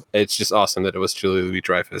time. It's just awesome that it was Julia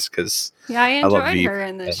Louis-Dreyfus because I enjoyed her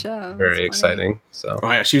in the show. Very exciting. So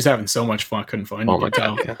she was having so much fun. Couldn't find. Oh my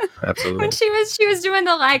god! Yeah, absolutely. When she was doing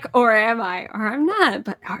the like, or am I, or I'm not,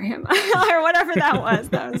 but or am I, or whatever that was.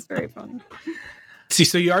 That was very funny. See,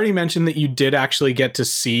 so you already mentioned that you did actually get to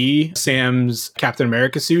see Sam's Captain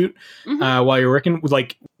America suit while you're working.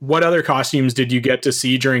 Like, what other costumes did you get to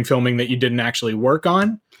see during filming that you didn't actually work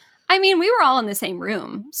on? I mean, we were all in the same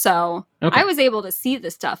room, so I was able to see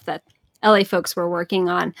the stuff that LA folks were working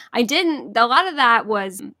on. A lot of that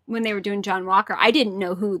was when they were doing John Walker. I didn't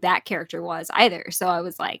know who that character was either. So I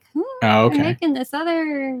was like, they're making this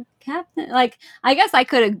other captain. Like, I guess I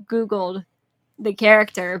could have Googled the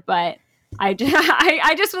character, but I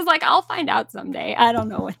just was like, I'll find out someday. I don't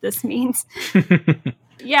know what this means.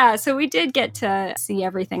 Yeah, so we did get to see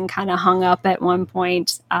everything kind of hung up at one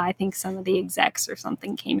point. I think some of the execs or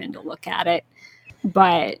something came in to look at it.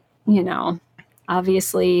 But,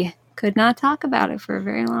 obviously could not talk about it for a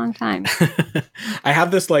very long time. I have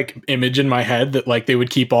this like image in my head that like they would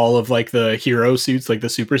keep all of like the hero suits, like the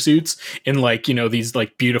super suits, in like, these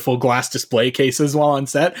like beautiful glass display cases while on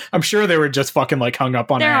set. I'm sure they were just fucking like hung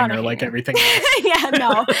up on a hanger like everything else. Yeah,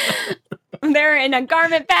 no. They're in a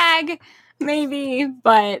garment bag, maybe,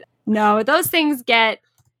 but no, those things get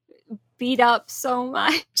beat up so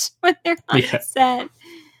much when they're on set.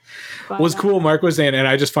 What was cool, Mark was saying, and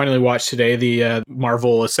I just finally watched today the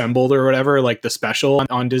Marvel Assembled or whatever, like the special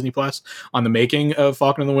on Disney Plus on the making of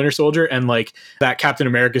Falcon and the Winter Soldier, and like that Captain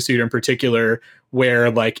America suit in particular,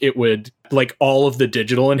 where like it would like all of the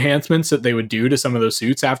digital enhancements that they would do to some of those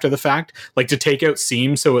suits after the fact, like to take out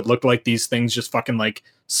seams so it looked like these things just fucking like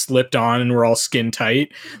slipped on and were all skin tight,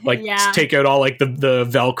 like take out all like the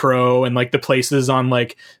Velcro and like the places on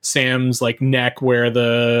like Sam's like neck where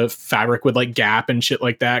the fabric would like gap and shit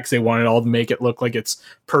like that, because they wanted all to make it look like it's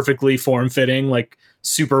perfectly form-fitting, like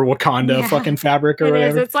super Wakanda fucking fabric or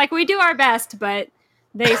whatever. It's like we do our best, but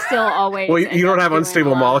they still always you don't have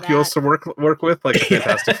unstable molecules to work with, like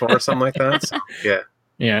Fantastic Four or something like that. So,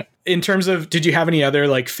 Yeah. In terms of, did you have any other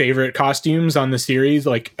like favorite costumes on the series,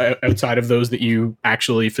 like outside of those that you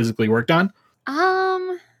actually physically worked on?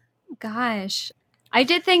 Gosh, I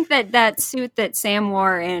did think that suit that Sam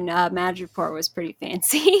wore in Madripoor was pretty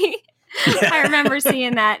fancy. Yeah. I remember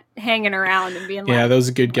seeing that hanging around and being like, yeah, that was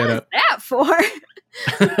a good getup. What's that for?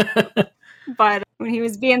 But when he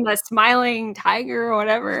was being the smiling tiger or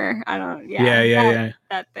whatever, I don't know. Yeah.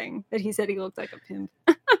 That thing that he said he looked like a pimp.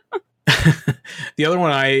 The other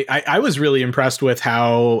one, I was really impressed with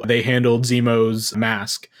how they handled Zemo's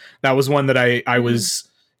mask. That was one that I was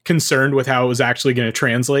concerned with how it was actually going to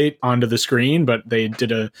translate onto the screen, but they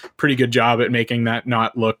did a pretty good job at making that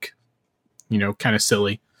not look, kind of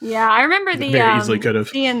silly. Yeah, I remember very easily could have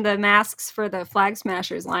seeing the masks for the Flag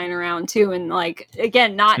Smashers lying around too, and like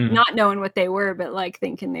again, not knowing what they were, but like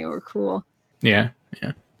thinking they were cool. Yeah.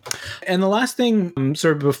 And the last thing,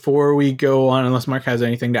 sort of before we go on, unless Mark has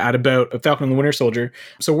anything to add about Falcon and the Winter Soldier.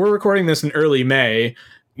 So we're recording this in early May,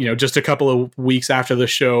 just a couple of weeks after the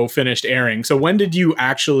show finished airing. So when did you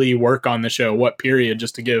actually work on the show? What period,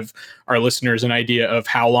 just to give our listeners an idea of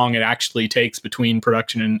how long it actually takes between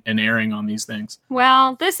production and airing on these things?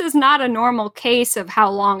 Well, this is not a normal case of how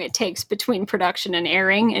long it takes between production and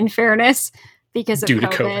airing, in fairness, because of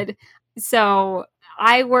COVID. So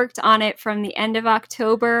I worked on it from the end of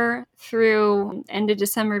October through end of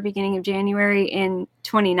December, beginning of January in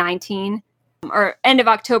 2019, or end of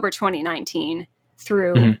October 2019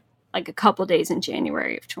 through like a couple days in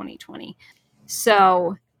January of 2020.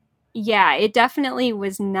 So yeah, it definitely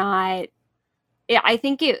was not, I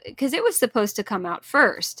think because it was supposed to come out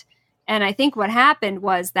first. And I think what happened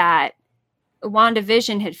was that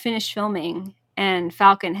WandaVision had finished filming and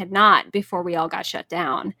Falcon had not before we all got shut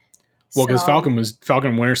down. Well, because Falcon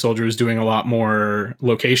and Winter Soldier was doing a lot more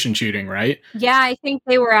location shooting, right? Yeah, I think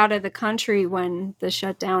they were out of the country when the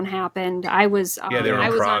shutdown happened. I was they were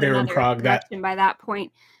in Prague. They were in Prague by that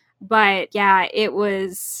point. But yeah, it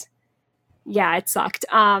sucked.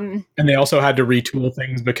 And they also had to retool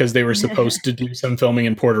things because they were supposed to do some filming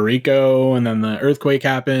in Puerto Rico, and then the earthquake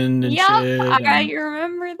happened and shit. I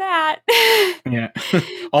remember that. Yeah.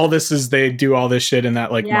 All this is, they do all this shit in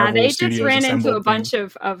that like Marvel Studios. Yeah, they just ran into a bunch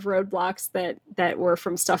of roadblocks that were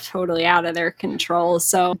from stuff totally out of their control.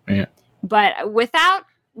 So, yeah. But without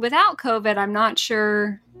COVID, I'm not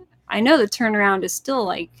sure. I know the turnaround is still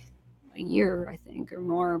like a year, I think, or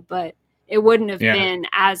more, but it wouldn't have been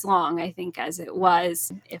as long, I think, as it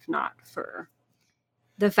was, if not for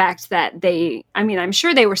the fact that I'm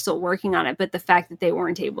sure they were still working on it, but the fact that they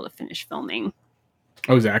weren't able to finish filming.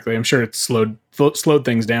 Oh, exactly. I'm sure it slowed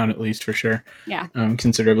things down, at least, for sure. Yeah.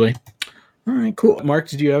 Considerably. All right, cool. Mark,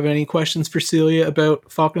 did you have any questions for Celia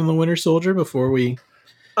about Falcon and the Winter Soldier before we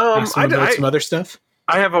ask them about some other stuff?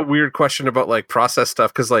 I have a weird question about like process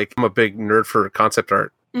stuff, because like I'm a big nerd for concept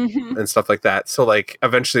art. And stuff like that. So like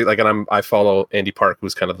eventually, like, and I follow Andy Park,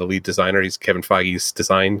 who's kind of the lead designer. He's Kevin Feige's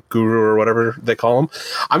design guru or whatever they call him.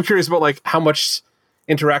 I'm curious about like how much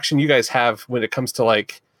interaction you guys have when it comes to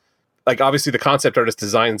like obviously the concept artist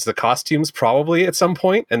designs the costumes probably at some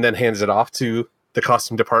point and then hands it off to the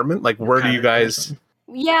costume department. Like where do you guys?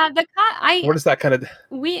 Yeah, where does that kind of?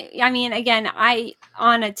 I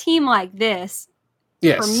on a team like this,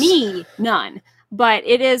 yes. For me, none. But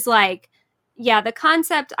it is like. Yeah, the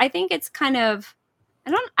concept, I think it's kind of,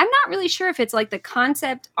 I'm not really sure if it's like the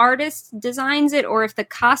concept artist designs it or if the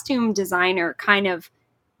costume designer kind of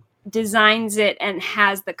designs it and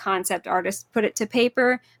has the concept artist put it to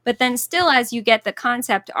paper. But then still, as you get the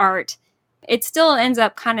concept art, it still ends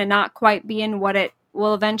up kind of not quite being what it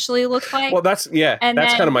will eventually look like. Well, that's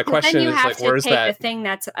kind of my question. Then you have like, to where's take that? a thing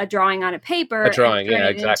that's a drawing on a paper and turn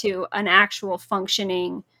it into an actual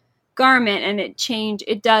functioning garment, and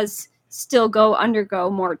it does still undergo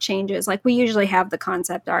more changes. Like we usually have the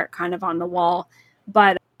concept art kind of on the wall,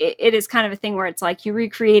 but it is kind of a thing where it's like you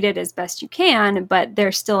recreate it as best you can, but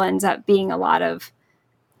there still ends up being a lot of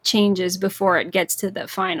changes before it gets to the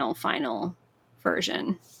final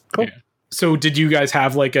version. Cool. Yeah. So did you guys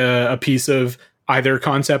have like a piece of either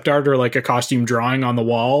concept art or like a costume drawing on the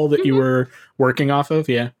wall that you were working off of?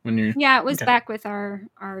 Yeah. It was back with our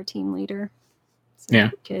team leader. So yeah.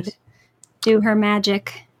 We could do her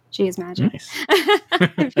magic. She is magic. Nice.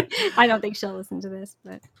 I don't think she'll listen to this,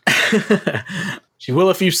 but she will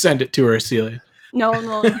if you send it to her, Celia. No one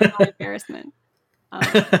will. My embarrassment.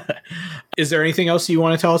 Is there anything else you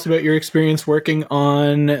want to tell us about your experience working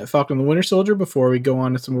on Falcon and the Winter Soldier before we go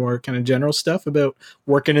on to some more kind of general stuff about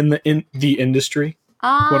working in the industry?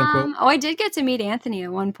 Quote unquote. I did get to meet Anthony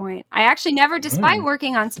at one point. I actually never, despite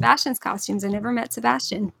working on Sebastian's costumes, I never met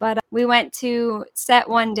Sebastian. But we went to set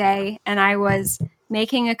one day, and I was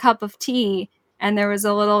making a cup of tea, and there was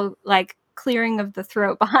a little like clearing of the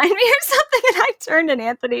throat behind me or something, and I turned, and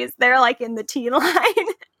Anthony's there like in the tea line.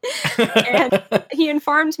 And he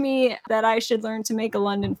informed me that I should learn to make a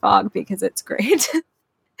London fog because it's great.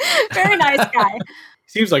 Very nice guy.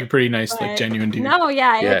 Seems like a pretty nice, like genuine dude. No,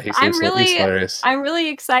 yeah. He seems hilarious. I'm really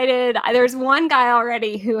excited. There's one guy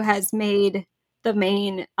already who has made the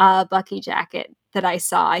main Bucky jacket that I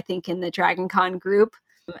saw, I think, in the Dragon Con group.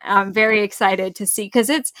 I'm very excited to see, because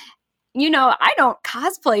it's, I don't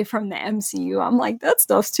cosplay from the MCU. I'm like, that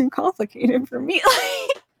stuff's too complicated for me.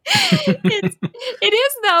 It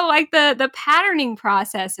is though, like the patterning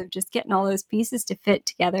process of just getting all those pieces to fit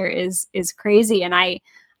together is crazy. And I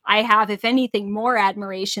have, if anything, more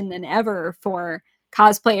admiration than ever for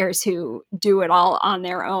cosplayers who do it all on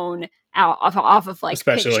their own, off of like,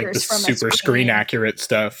 especially like the super screen accurate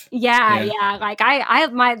stuff. Yeah. Like I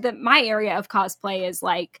my area of cosplay is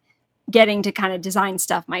like getting to kind of design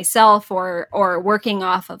stuff myself, or working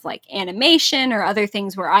off of like animation or other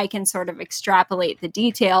things where I can sort of extrapolate the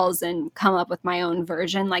details and come up with my own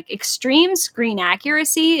version. Like extreme screen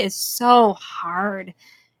accuracy is so hard.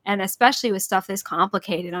 And especially with stuff this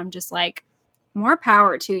complicated, I'm just like, more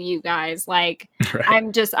power to you guys. Like,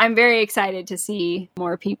 right. I'm very excited to see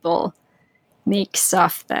more people make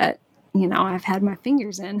stuff that, I've had my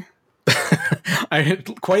fingers in.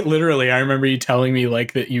 Quite literally, I remember you telling me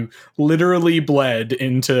like that you literally bled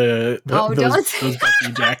into those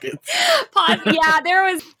Bucky jackets. Yeah, there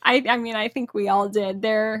was, I mean, I think we all did.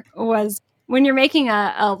 There was, when you're making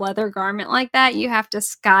a leather garment like that, you have to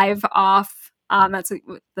skive off, that's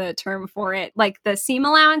the term for it, like the seam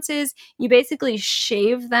allowances. You basically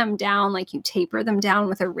shave them down, like you taper them down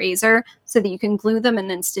with a razor so that you can glue them and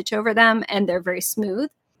then stitch over them, and they're very smooth.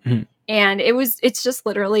 Mm-hmm. And it's just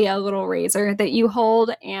literally a little razor that you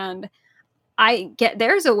hold, and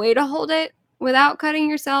there's a way to hold it without cutting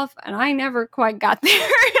yourself, and I never quite got there.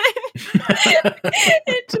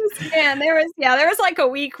 There was like a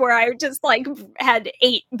week where I just like had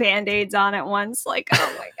 8 Band-Aids on at once. Like,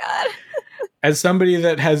 oh my God. As somebody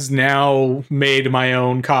that has now made my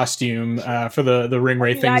own costume for the ring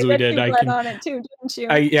ray things we did, I can on it too, didn't you?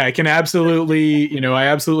 I can absolutely, I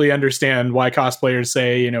absolutely understand why cosplayers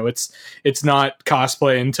say, it's not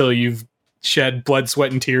cosplay until you've shed blood,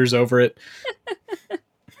 sweat, and tears over it.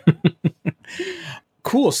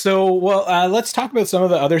 Cool. So, let's talk about some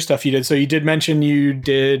of the other stuff you did. So you did mention you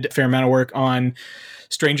did a fair amount of work on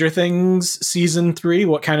Stranger Things season 3.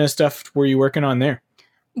 What kind of stuff were you working on there?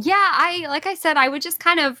 Yeah, like I said, I would just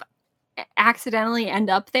kind of accidentally end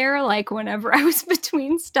up there, like whenever I was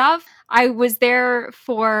between stuff. I was there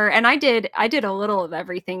and I did a little of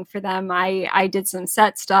everything for them. I did some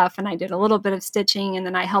set stuff, and I did a little bit of stitching, and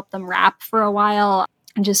then I helped them wrap for a while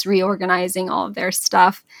and just reorganizing all of their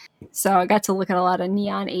stuff. So I got to look at a lot of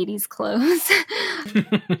neon 80s clothes.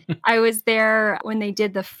 I was there when they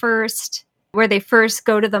did where they first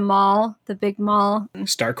go to the mall, the big mall.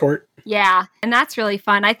 Starcourt? Yeah, and that's really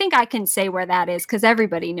fun. I think I can say where that is because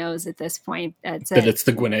everybody knows at this point. It's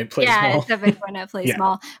the Gwinnett Place Mall. Yeah, it's the Gwinnett Place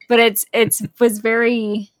Mall. But it was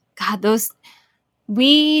very,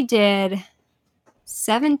 we did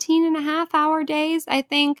 17.5-hour days, I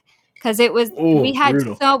think, because it was, we had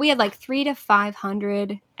like 300 to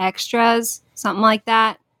 500 extras, something like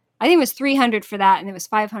that. I think it was 300 for that, and it was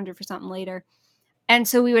 500 for something later. And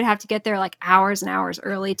so we would have to get there like hours and hours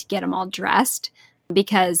early to get them all dressed,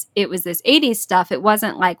 because it was this 80s stuff. It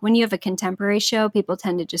wasn't like when you have a contemporary show, people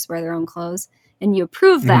tend to just wear their own clothes and you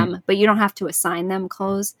approve them, but you don't have to assign them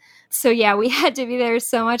clothes. So yeah, we had to be there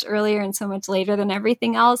so much earlier and so much later than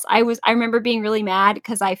everything else. I remember being really mad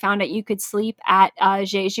because I found out you could sleep at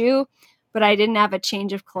Jeju, but I didn't have a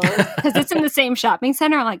change of clothes because it's in the same shopping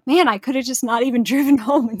center. I'm like, man, I could have just not even driven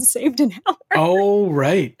home and saved an hour. Oh,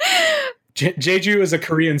 right. Jeju is a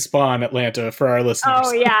Korean spa in Atlanta for our listeners.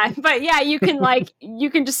 Oh yeah, but yeah, you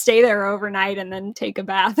can just stay there overnight and then take a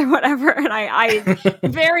bath or whatever. And I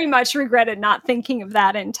very much regretted not thinking of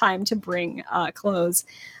that in time to bring clothes.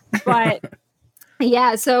 But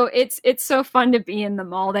yeah, so it's so fun to be in the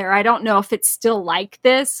mall there. I don't know if it's still like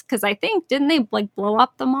this because I think didn't they like blow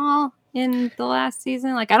up the mall in the last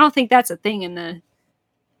season? Like I don't think that's a thing in the.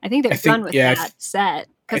 I think they're done with that set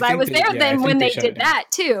because I was there then when they did that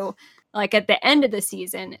too. Like at the end of the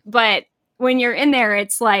season. But when you're in there,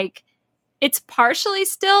 it's like, it's partially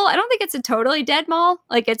still, I don't think it's a totally dead mall.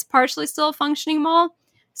 Like it's partially still a functioning mall.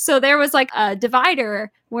 So there was like a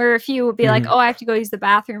divider where if you would be like, oh, I have to go use the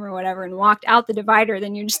bathroom or whatever, and walked out the divider,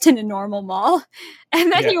 then you're just in a normal mall.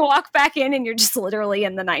 And then you walk back in and you're just literally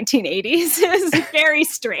in the 1980s. It was very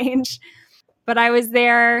strange. But I was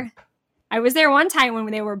there one time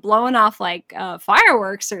when they were blowing off like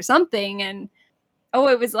fireworks or something, and Oh,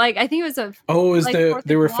 it was like, I think it was a. Oh, it was like,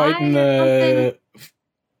 they were fighting the.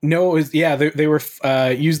 No, it was they were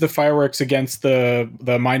used the fireworks against the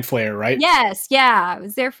Mind Flayer, right? Yes, yeah, I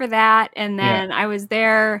was there for that, and then I was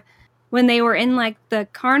there when they were in like the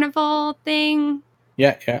carnival thing.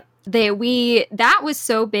 Yeah, yeah. That was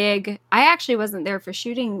so big. I actually wasn't there for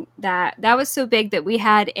shooting that. That was so big that we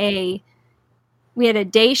had a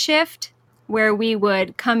day shift where we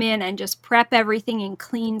would come in and just prep everything and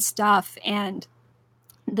clean stuff and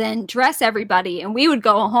then dress everybody, and we would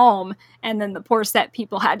go home, and then the poor set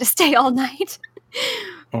people had to stay all night.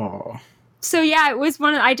 Oh. So yeah, it was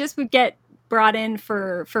I just would get brought in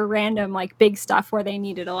for random like big stuff where they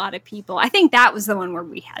needed a lot of people. I think that was the one where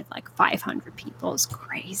we had like 500 people. It's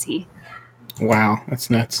crazy. Wow, that's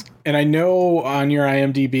nuts. And I know on your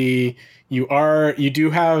IMDb you do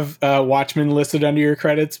have Watchmen listed under your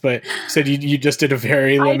credits, but said you just did a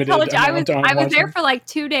very limited amount I was there for like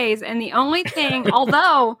 2 days, and the only thing,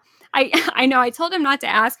 although I know I told him not to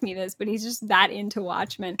ask me this, but he's just that into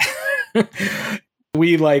Watchmen.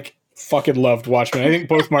 We like fucking loved Watchmen. I think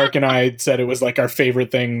both Mark and I said it was like our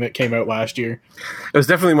favorite thing that came out last year. It was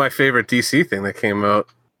definitely my favorite DC thing that came out.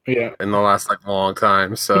 Yeah, in the last like long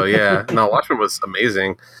time. So yeah, no, Watchmen was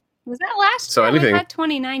amazing. Was that last year? So anything? Was that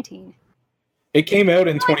 2019? It came out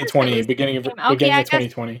in 2020, beginning of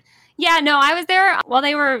 2020. Yeah, no, I was there while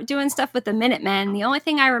they were doing stuff with the Minutemen. The only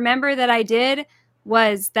thing I remember that I did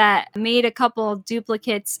was that I made a couple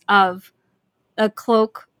duplicates of a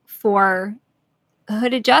cloak for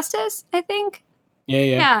Hooded Justice, I think.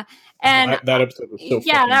 Yeah. And that episode was so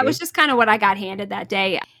that good. was just kind of what I got handed that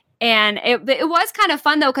day. And it was kind of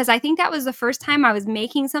fun, though, because I think that was the first time I was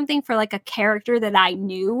making something for like a character that I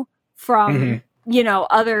knew from,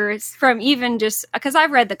 others, from even just because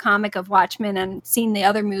I've read the comic of Watchmen and seen the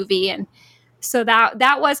other movie. And so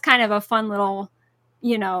that was kind of a fun little,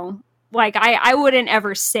 like I wouldn't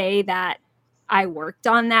ever say that I worked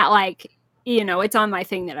on that. Like, it's on my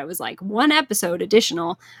thing that I was like 1 episode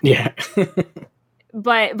additional. Yeah.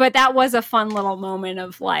 but that was a fun little moment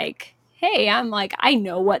of like, hey, I'm like, I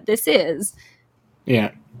know what this is.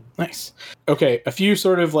 Yeah. Nice. Okay. A few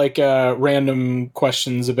sort of like random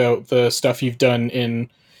questions about the stuff you've done in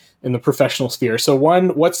the professional sphere. So one,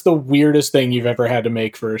 what's the weirdest thing you've ever had to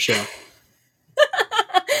make for a show?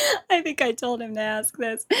 I think I told him to ask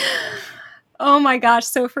this. Oh my gosh.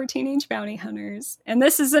 So for Teenage Bounty Hunters, and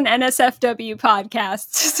this is an NSFW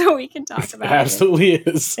podcast, so we can talk about it. Absolutely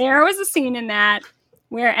is. There was a scene in that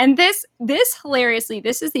and this hilariously,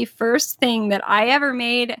 this is the first thing that I ever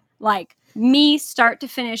made, like me start to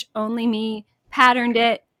finish, only me, patterned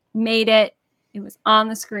it, made it. It was on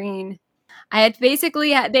the screen. I had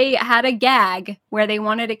they had a gag where they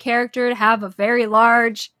wanted a character to have a very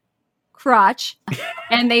large crotch,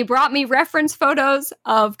 and they brought me reference photos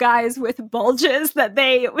of guys with bulges that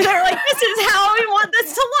they're like, this is how we want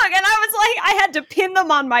this to look. And I was like, I had to pin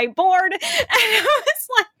them on my board, and I was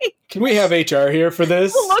like, can we have HR here for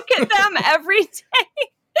this? Look at them every day.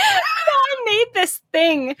 So I made this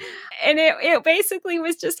thing, and it basically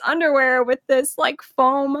was just underwear with this like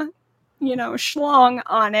foam, schlong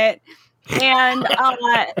on it. And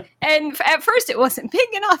at first it wasn't big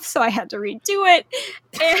enough, so I had to redo it.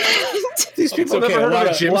 And these people never heard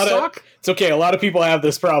of a gym sock? It's okay. A lot of people have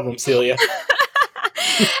this problem, Celia.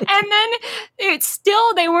 And then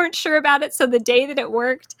they weren't sure about it. So the day that it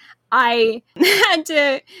worked, I had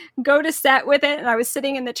to go to set with it, and I was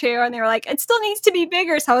sitting in the chair, and they were like, it still needs to be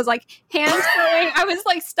bigger. So I was like hand sewing. I was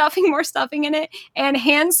like stuffing more stuffing in it and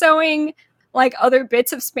hand sewing like other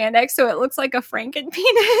bits of spandex so it looks like a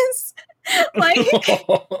Frankenpenis. Like, and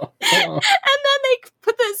then they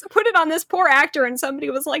put it on this poor actor, and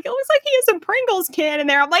somebody was like, it looks like he has a Pringles can in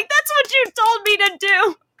there. I'm like, that's what you told me to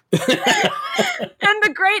do. And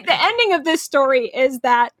the ending of this story is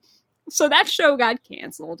that, so that show got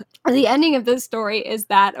canceled. The ending of this story is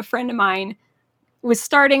that a friend of mine was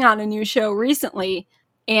starting on a new show recently,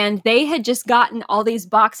 and they had just gotten all these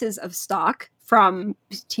boxes of stock from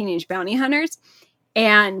Teenage Bounty Hunters.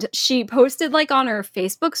 And she posted like on her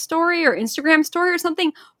Facebook story or Instagram story or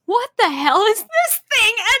something, what the hell is this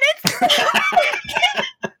thing? And it's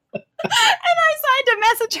and I decided to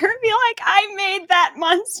message her and be like, I made that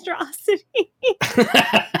monstrosity.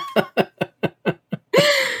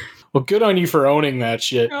 Well, good on you for owning that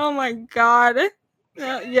shit. Oh my God.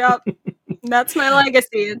 Yep. That's my legacy.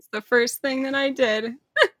 It's the first thing that I did.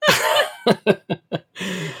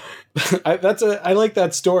 I like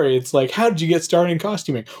that story. It's like, how did you get started in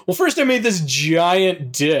costuming? Well, first I made this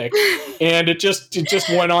giant dick, and it just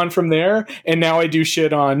went on from there. And now I do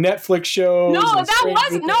shit on Netflix shows. No, that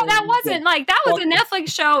wasn't like that was a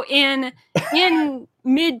Netflix show in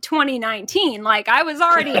mid 2019. Like I was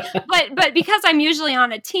already, but because I'm usually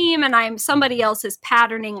on a team and I'm somebody else's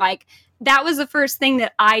patterning, like that was the first thing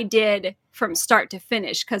that I did from start to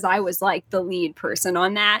finish because I was like the lead person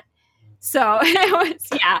on that. So it was,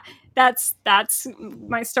 yeah. That's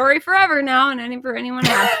my story forever now, and for anyone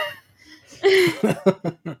else.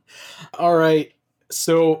 All right.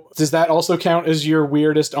 So does that also count as your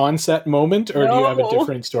weirdest on-set moment, or do you have a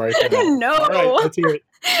different story for that? No. All right, let's hear it.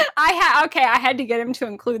 I had to get him to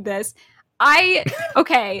include this. There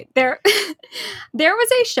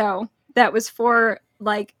was a show that was for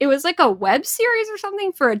it was like a web series or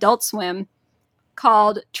something for Adult Swim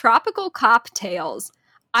called Tropical Cop Tales.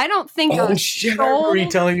 I don't think I remember you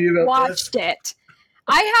telling me about watched it.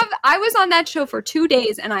 I was on that show for 2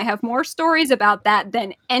 days, and I have more stories about that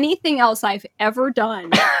than anything else I've ever done.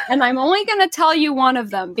 And I'm only going to tell you one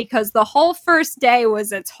of them because the whole first day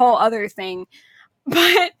was its whole other thing.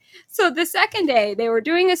 But so the second day, they were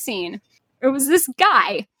doing a scene. It was this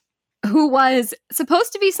guy who was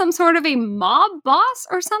supposed to be some sort of a mob boss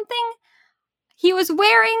or something. He was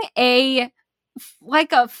wearing a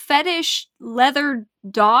fetish leather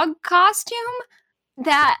dog costume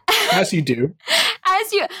that as you do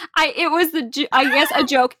it was I guess a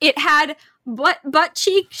joke. It had butt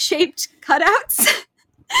cheek shaped cutouts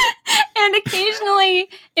and occasionally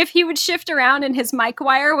if he would shift around and his mic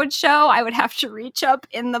wire would show, I would have to reach up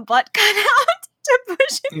in the butt cutout to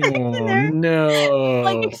push it back in there. No,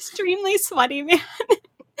 like extremely sweaty man.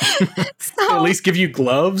 So, at least give you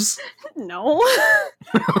gloves. No.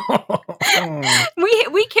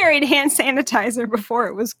 We carried hand sanitizer before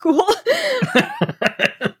it was cool.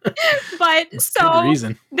 But that's so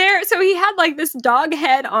reason. So he had like this dog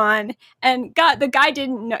head on, and the guy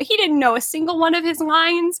didn't know a single one of his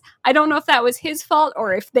lines. I don't know if that was his fault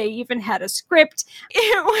or if they even had a script.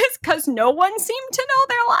 It was because no one seemed to know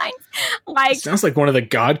their lines. Like, sounds like one of the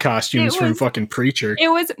god costumes from fucking Preacher. It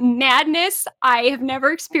was madness. I have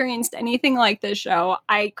never experienced anything like this show.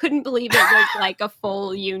 I couldn't believe it was like a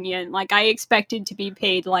full union. Like I expected to be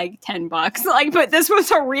paid like $10. But this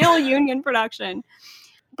was a real union production.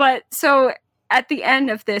 But so at the end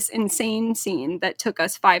of this insane scene that took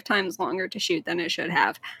us 5 times longer to shoot than it should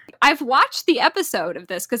have, I've watched the episode of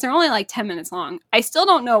this because they're only like 10 minutes long. I still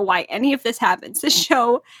don't know why any of this happens. This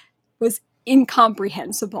show was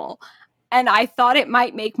incomprehensible. And I thought it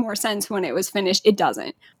might make more sense when it was finished. It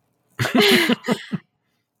doesn't.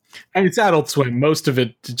 And it's Adult Swim. Most of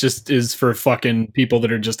it just is for fucking people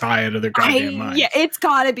that are just high out of their goddamn mind. Yeah, it's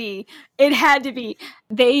gotta be. It had to be.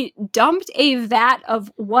 They dumped a vat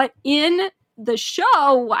of what in the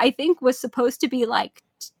show I think was supposed to be like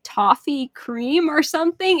toffee cream or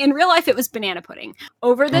something. In real life, it was banana pudding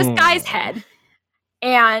over this guy's head.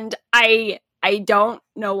 And I don't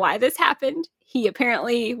know why this happened. He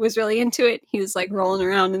apparently was really into it. He was like rolling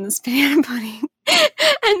around in this banana pudding.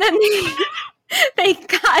 And then they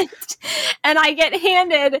cut, and I get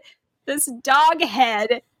handed this dog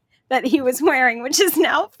head that he was wearing, which is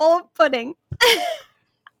now full of pudding.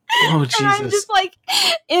 Oh, Jesus. And I'm just like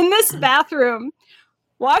in this bathroom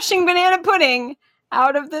washing banana pudding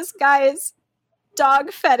out of this guy's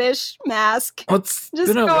dog fetish mask. Well, it's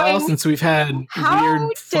been a while since we've had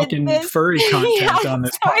weird fucking furry content on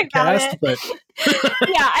this podcast, but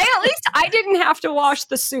yeah, at least I didn't have to wash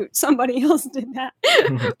the suit. Somebody else did that.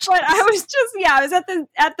 But I was I was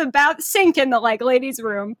at the bath sink in the like ladies'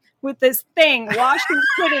 room with this thing washing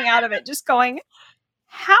pudding out of it, just going,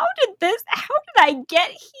 how did I get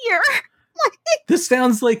here? This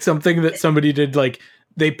sounds like something that somebody did, like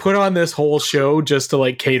they put on this whole show just to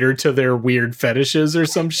like cater to their weird fetishes or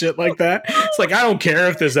some shit like that. It's like, I don't care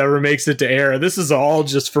if this ever makes it to air. This is all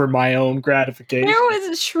just for my own gratification. There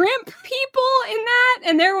was shrimp people in that,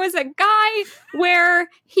 and there was a guy where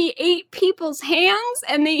he ate people's hands,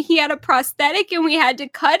 and he had a prosthetic, and we had to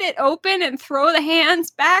cut it open and throw the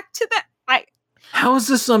hands back to the... How is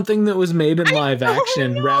this something that was made in live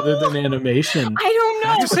action rather than animation? I don't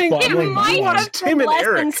know. It might have been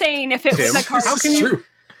less insane if it was a cartoon. How can you,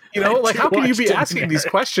 how can you be asking these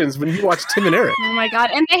questions when you watch Tim and Eric? Oh my God.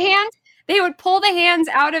 And the hands, they would pull the hands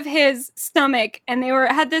out of his stomach, and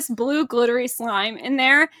had this blue glittery slime in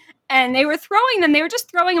there, and they were throwing them. They were just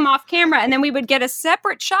throwing them off camera, and then we would get a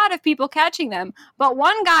separate shot of people catching them. But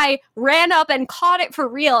one guy ran up and caught it for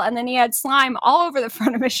real, and then he had slime all over the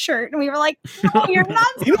front of his shirt, and we were like, no, you're not.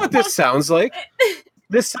 You know what this sounds like?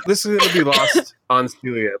 This is going to be lost on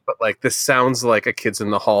Celia, but like this sounds like a Kids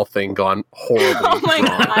in the Hall thing gone horribly Oh my wrong.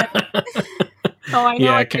 God. Oh, I know.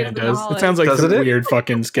 Yeah, it kind of does. It sounds like some weird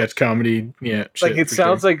fucking sketch comedy. Yeah, like it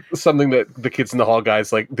sounds like something that the Kids in the Hall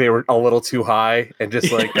guys like they were a little too high and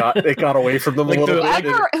just like got away from them Like a little the-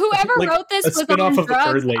 bit. Whoever like wrote this a was spin-off on of the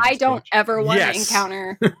Third drugs. Lady I don't sketch. ever want Yes. to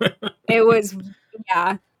encounter. It was,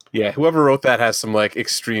 yeah. Yeah, whoever wrote that has some like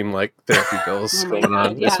extreme like therapy bills Oh my going God,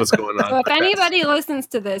 on. yeah. That's what's going on. So if anybody listens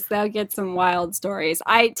to this, they'll get some wild stories.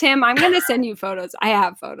 Tim, I'm going to send you photos. I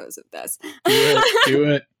have photos of this. Do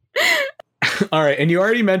it. All right, and you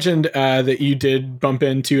already mentioned that you did bump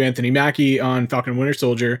into Anthony Mackie on Falcon and Winter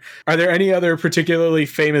Soldier. Are there any other particularly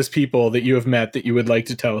famous people that you have met that you would like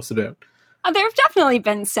to tell us about? There have definitely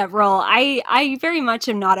been several. I very much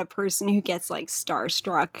am not a person who gets like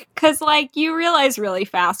starstruck because like you realize really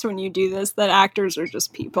fast when you do this that actors are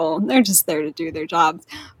just people. They're just there to do their jobs.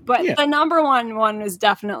 But Yeah. the number one was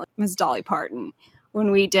definitely Dolly Parton when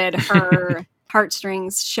we did her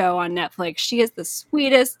Heartstrings show on Netflix. She is the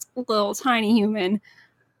sweetest little tiny human.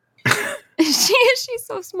 She's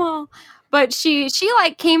so small. But she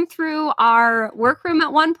like came through our workroom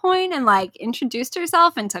at one point and like introduced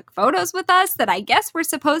herself and took photos with us that I guess were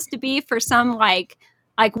supposed to be for some I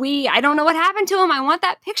don't know what happened to him. I want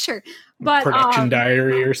that picture. But Production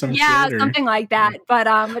diary or some yeah, shit? Or... something like that.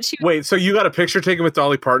 But she Wait, so you got a picture taken with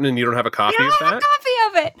Dolly Parton and you don't have a copy I of don't have that? a copy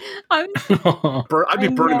of it. I'd be I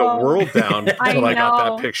burning the know. world down until I got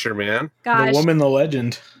know. that picture, man. Gosh. The woman, the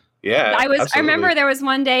legend. Yeah, I absolutely. remember there was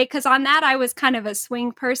one day because on that I was kind of a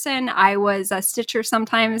swing person. I was a stitcher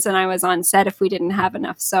sometimes, and I was on set if we didn't have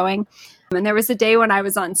enough sewing. And there was a day when I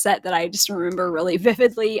was on set that I just remember really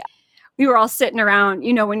vividly. We were all sitting around,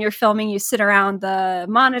 when you're filming, you sit around the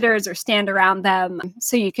monitors or stand around them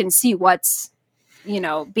so you can see what's,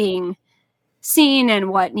 being seen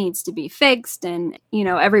and what needs to be fixed. And,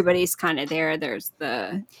 everybody's kind of there. There's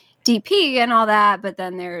the DP and all that, but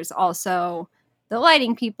then there's also the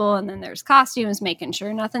lighting people, and then there's costumes, making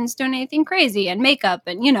sure nothing's doing anything crazy, and makeup,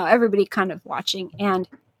 and everybody kind of watching. And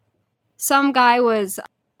some guy was,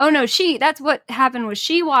 that's what happened was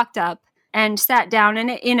she walked up and sat down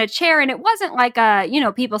in a chair, and it wasn't like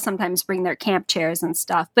people sometimes bring their camp chairs and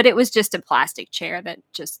stuff, but it was just a plastic chair that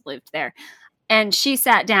just lived there. And she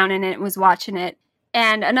sat down and it was watching it.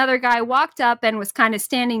 And another guy walked up and was kind of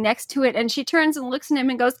standing next to it. And she turns and looks at him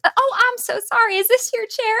and goes, "Oh, I'm so sorry. Is this your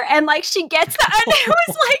chair?" And like, she gets that. And it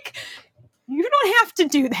was like, you don't have to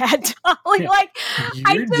do that, Dolly. Like,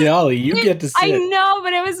 You're Dolly. You get to sit. I know,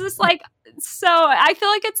 but it was just like, so I feel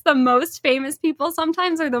like it's the most famous people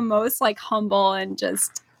sometimes are the most like humble and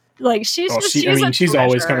just like she's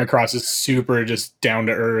always come across as super just down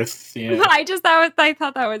to earth. But I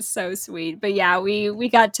thought that was so sweet. But yeah, we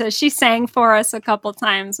got to, she sang for us a couple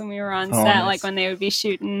times when we were on set, nice. like when they would be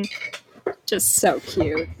shooting. Just so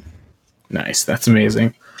cute. Nice. That's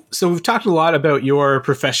amazing. So we've talked a lot about your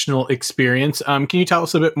professional experience. Can you tell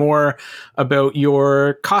us a bit more about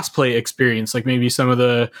your cosplay experience? Like maybe some of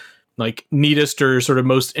the like neatest or sort of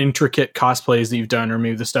most intricate cosplays that you've done, or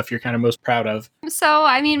maybe the stuff you're kind of most proud of. So,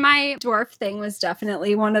 I mean, my dwarf thing was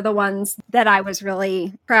definitely one of the ones that I was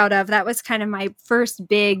really proud of. That was kind of my first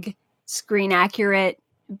big screen accurate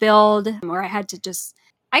build where I had to just,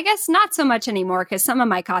 I guess not so much anymore because some of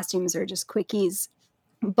my costumes are just quickies,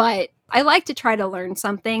 but I like to try to learn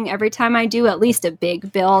something every time I do at least a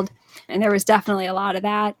big build. And there was definitely a lot of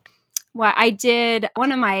that. What I did,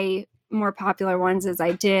 one of my more popular ones is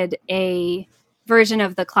I did a version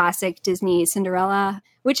of the classic Disney Cinderella,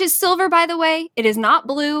 which is silver, by the way. It is not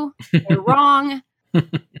blue. You're wrong.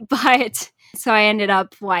 But so I ended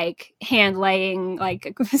up like hand laying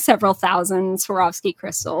like several thousand Swarovski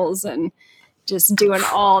crystals and just doing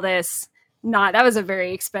all this. That was a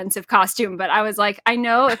very expensive costume, but I was like, I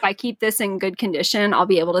know if I keep this in good condition, I'll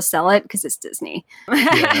be able to sell it because it's Disney.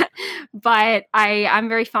 Yeah. But I'm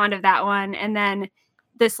very fond of that one. And then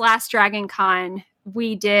this last Dragon Con,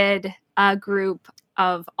 we did a group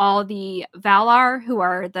of all the Valar, who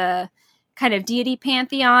are the kind of deity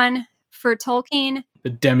pantheon for Tolkien.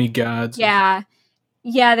 The demigods. Yeah.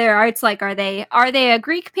 Yeah, there are. It's like, are they a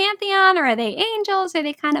Greek pantheon or are they angels? Are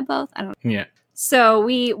they kind of both? I don't know. Yeah. So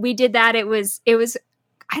we did that. It was,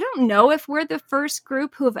 I don't know if we're the first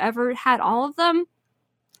group who have ever had all of them,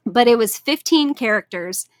 but it was 15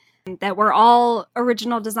 characters that were all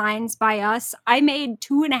original designs by us. I made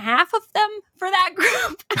 2.5 of them for that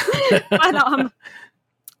group. But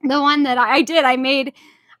the one that I did,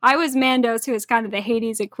 I was Mandos, who is kind of the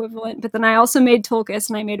Hades equivalent, but then I also made Tulkas,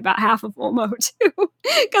 and I made about half of Ulmo too.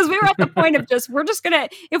 Because we were at the point of we're just gonna,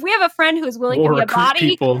 if we have a friend who's willing to be a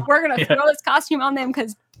body, we're gonna throw this costume on them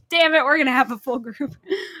because damn it, we're going to have a full group.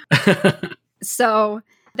 So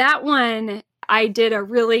that one, I did a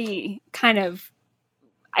really kind of,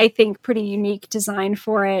 I think, pretty unique design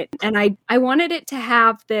for it. And I wanted it to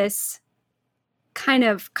have this kind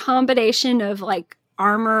of combination of like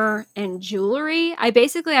armor and jewelry.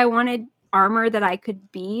 I wanted armor that I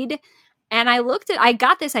could bead. And I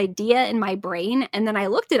got this idea in my brain, and then I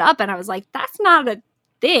looked it up and I was like, that's not a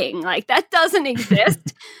thing. Like, that doesn't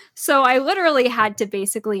exist. So I literally had to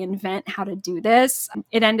basically invent how to do this.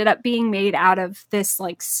 It ended up being made out of this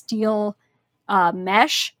like steel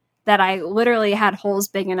mesh that I literally had holes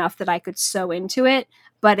big enough that I could sew into it,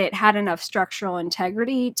 but it had enough structural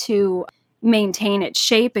integrity to maintain its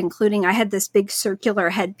shape, including I had this big circular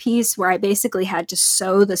headpiece where I basically had to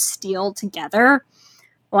sew the steel together,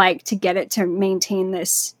 like to get it to maintain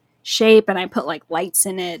this shape, and I put like lights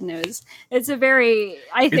in it, and it's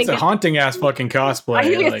a haunting ass fucking cosplay. I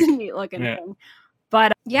think it's a neat looking thing.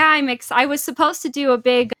 But I was supposed to do a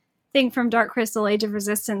big thing from Dark Crystal Age of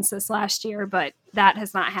Resistance this last year, but that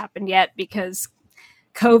has not happened yet because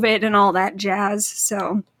COVID and all that jazz.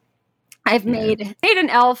 So I've made an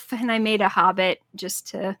elf and I made a hobbit just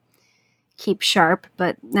to keep sharp,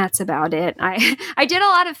 but that's about it. I did a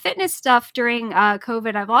lot of fitness stuff during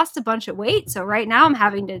COVID. I've lost a bunch of weight, so right now I'm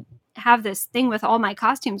having to have this thing with all my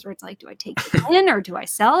costumes where it's like, do I take it in or do I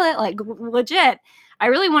sell it? Like, legit. I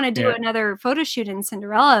really want to do another photo shoot in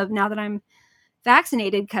Cinderella now that I'm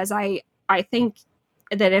vaccinated, because I think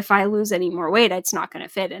that if I lose any more weight, it's not going to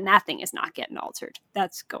fit, and that thing is not getting altered.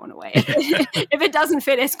 That's going away. If it doesn't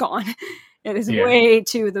fit, it's gone. It is way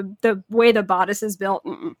too the way the bodice is built.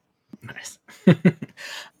 Mm-mm. Nice.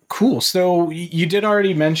 Cool. So you did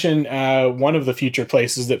already mention one of the future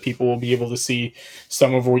places that people will be able to see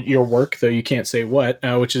some of your work, though you can't say what,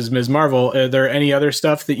 which is Ms. Marvel. Are there any other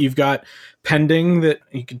stuff that you've got pending that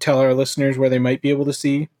you can tell our listeners where they might be able to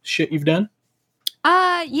see shit you've done?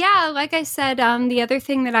 Yeah, like I said, the other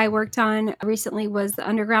thing that I worked on recently was the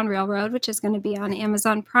Underground Railroad, which is going to be on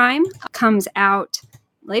Amazon Prime. Comes out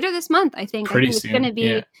later this month, I think. Pretty I think soon. It's going to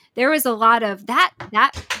be, there was a lot of that,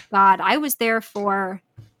 God, I was there for,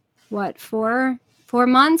 4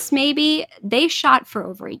 months, maybe? They shot for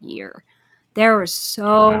over a year. There was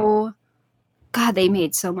God, they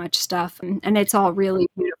made so much stuff, and it's all really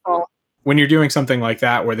beautiful. When you're doing something like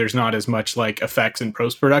that, where there's not as much like effects and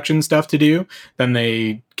post-production stuff to do, then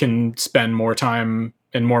they can spend more time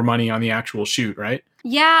and more money on the actual shoot, right?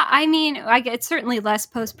 Yeah, I mean, it's certainly less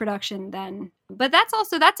post-production but that's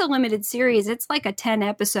a limited series. It's like a 10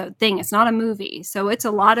 episode thing. It's not a movie. So it's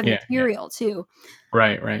a lot of material too.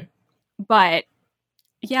 Right. But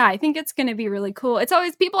yeah, I think it's going to be really cool. It's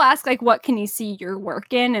always, people ask like, what can you see your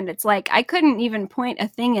work in? And it's like, I couldn't even point a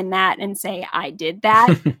thing in that and say I did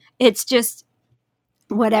that. It's just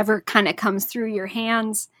whatever kind of comes through your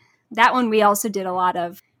hands. That one, we also did a lot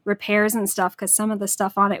of repairs and stuff because some of the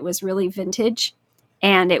stuff on it was really vintage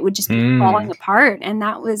and it would just be falling apart. And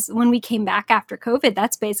that was when we came back after COVID.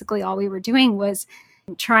 That's basically all we were doing, was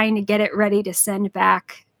trying to get it ready to send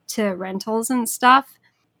back to rentals and stuff.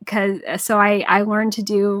 So I learned to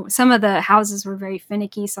do, some of the houses were very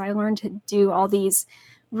finicky, so I learned to do all these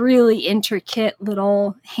really intricate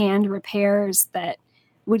little hand repairs that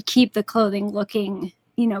would keep the clothing looking,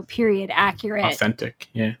 period accurate. Authentic,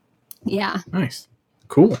 yeah. Yeah. Nice.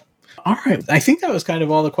 Cool. All right. I think that was kind of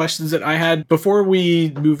all the questions that I had. Before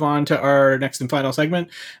we move on to our next and final segment,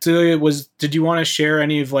 Celia, did you want to share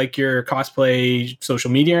any of like your cosplay social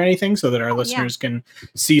media or anything so that our listeners can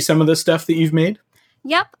see some of the stuff that you've made?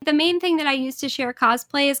 Yep. The main thing that I use to share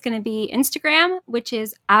cosplay is going to be Instagram, which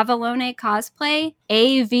is Avalone Cosplay,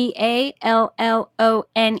 AVALLONE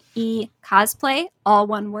Cosplay, all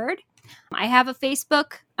one word. I have a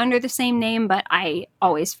Facebook under the same name, but I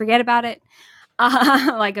always forget about it,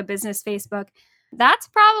 like a business Facebook. That's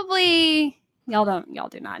probably, y'all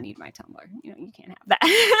do not need my Tumblr. You can't have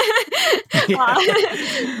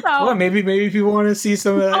that. Well, maybe people want to see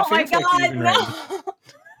some of that. Oh my God, no.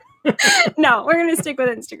 No, we're going to stick with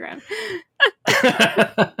Instagram.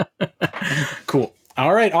 Cool.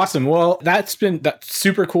 All right. Awesome. Well, that's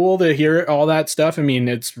super cool to hear all that stuff. I mean,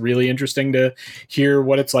 it's really interesting to hear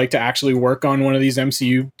what it's like to actually work on one of these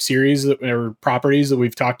MCU series or properties that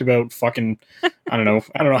we've talked about fucking, I don't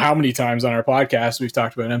know how many times on our podcast we've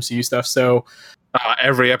talked about MCU stuff. So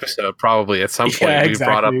every episode, probably at some point, we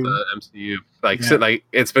brought up the MCU. Like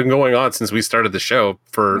it's been going on since we started the show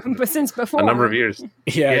for since before a number of years.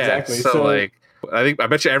 Yeah, exactly. So like, I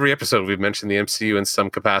bet you every episode we've mentioned the MCU in some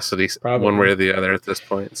capacity, Probably. one way or the other at this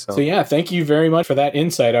point. So yeah, thank you very much for that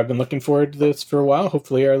insight. I've been looking forward to this for a while.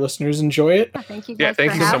 Hopefully our listeners enjoy it. Thank you. Yeah,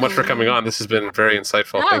 thank you so much for coming on. This has been very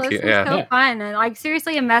insightful. Thank you. Yeah, so fun. And like,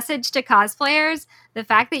 seriously, a message to cosplayers: the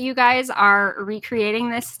fact that you guys are recreating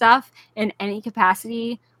this stuff in any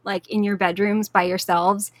capacity, like in your bedrooms by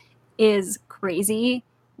yourselves, is crazy.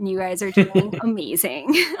 And you guys are doing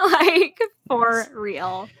amazing, like for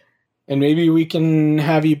real. And maybe we can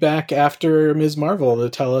have you back after Ms. Marvel to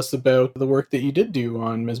tell us about the work that you did do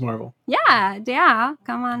on Ms. Marvel. Yeah.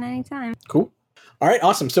 Come on anytime. Cool. All right,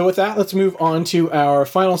 awesome. So with that, let's move on to our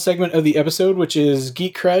final segment of the episode, which is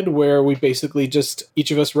Geek Cred, where we basically just, each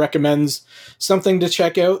of us recommends something to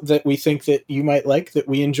check out that we think that you might like, that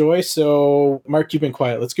we enjoy. So, Mark, you've been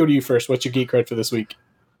quiet. Let's go to you first. What's your Geek Cred for this week?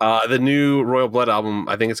 The new Royal Blood album,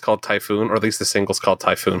 I think it's called Typhoon, or at least the single's called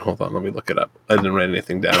Typhoon. Hold on, let me look it up. I didn't write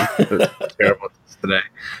anything down. Terrible today.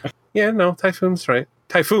 Yeah, no, Typhoon's right.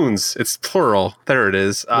 Typhoons, it's plural. There it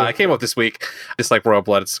is. It came out this week. Just like Royal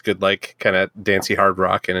Blood, it's good, like kind of dancey hard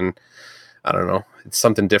rock, and I don't know, it's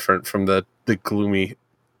something different from the gloomy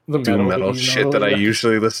doom metal shit that I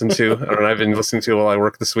usually listen to, and I've been listening to while I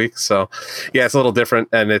work this week. So yeah, it's a little different,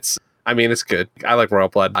 and it's good. I like Royal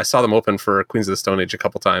Blood. I saw them open for Queens of the Stone Age a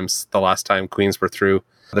couple times. The last time Queens were through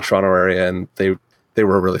the Toronto area, and they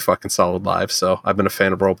were really fucking solid live. So I've been a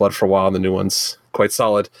fan of Royal Blood for a while, and the new one's quite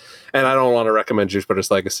solid. And I don't want to recommend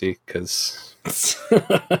Jupiter's Legacy because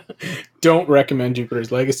don't recommend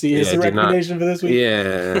Jupiter's Legacy is the recommendation for this week.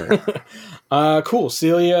 Yeah. Cool.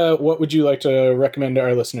 Celia, what would you like to recommend to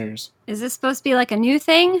our listeners? Is this supposed to be like a new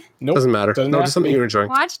thing? Nope. Doesn't matter. Just something you're enjoying.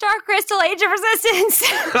 Watch Dark Crystal Age of Resistance.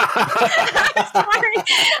 I'm sorry.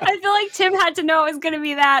 I feel like Tim had to know it was going to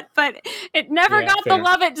be that, but it never got the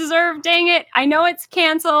love it deserved. Dang it. I know it's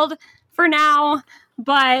canceled for now,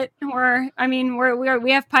 but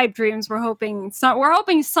we have pipe dreams. We're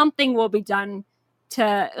hoping something will be done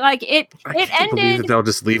to like it. It ended. That they'll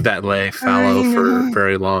just leave that lay fallow for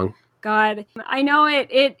very long. God, I know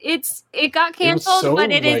it got canceled,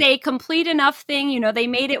 but it is a complete enough thing. You know, they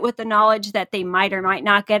made it with the knowledge that they might or might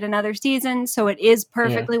not get another season. So it is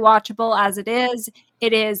perfectly watchable as it is.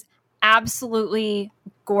 It is absolutely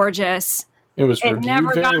gorgeous. It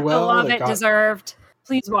never got the love it deserved.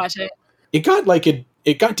 Please watch it.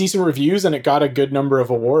 It got decent reviews and it got a good number of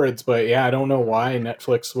awards, but yeah, I don't know why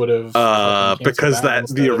Netflix would have because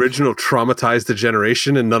the original traumatized the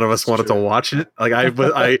generation and none of us wanted to watch it. Like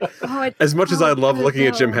I as much as I love looking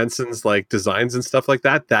at Jim Henson's like designs and stuff like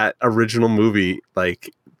that, that original movie like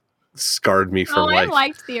scarred me for life. I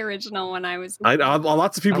liked the original when I was.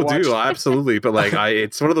 Lots of people do, absolutely, but like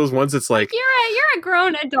it's one of those ones that's like you're a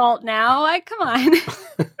grown adult now. Like, come on.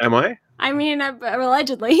 Am I? I mean,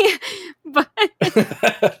 allegedly, but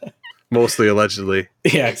mostly allegedly.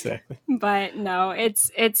 Yeah, exactly. But no,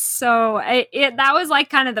 it's so that was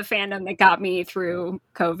like kind of the fandom that got me through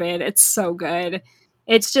COVID. It's so good.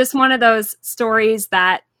 It's just one of those stories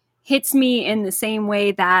that hits me in the same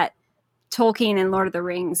way that Tolkien and Lord of the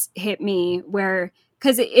Rings hit me, where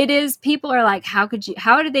because it is people are like, how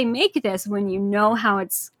did they make this when you know how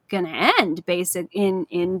it's gonna end?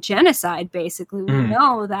 In genocide, basically, we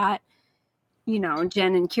know that. You know,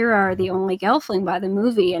 Jen and Kira are the only Gelfling by the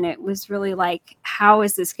movie, and it was really like, how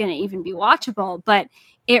is this going to even be watchable? But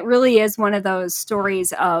it really is one of those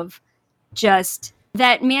stories of just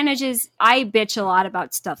that manages. I bitch a lot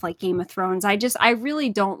about stuff like Game of Thrones. I really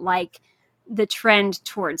don't like the trend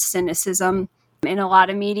towards cynicism in a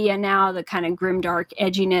lot of media now, the kind of grimdark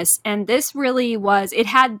edginess. And this really was,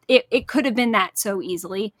 it could have been that so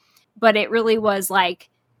easily, but it really was like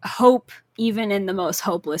hope even in the most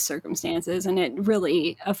hopeless circumstances, and it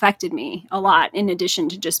really affected me a lot in addition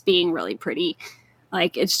to just being really pretty.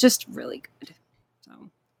 Like, it's just really good.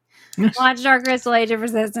 So watch Dark Crystal Age of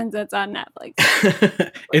Resistance. It's on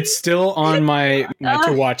Netflix. It's still on my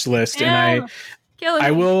to watch list, and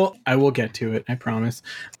I will get to it, I promise.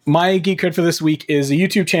 My Geek Cred for this week is a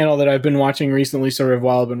YouTube channel that I've been watching recently, sort of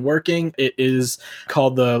while I've been working. It is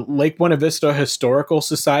called the Lake Buena Vista Historical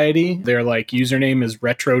Society. Their like username is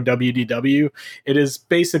Retro WDW. It is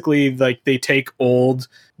basically like they take old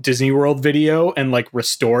Disney World video and like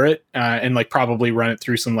restore it and like probably run it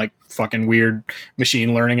through some like fucking weird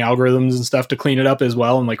machine learning algorithms and stuff to clean it up as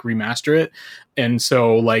well and like remaster it. And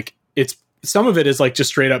so like it's some of it is like just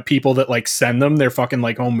straight up people that like send them their fucking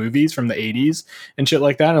like home movies from the 80s and shit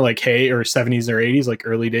like that, or like, hey, or 70s or 80s, like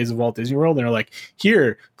early days of Walt Disney World. And they're like,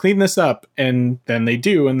 here, clean this up. And then they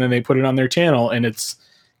do. And then they put it on their channel. And it's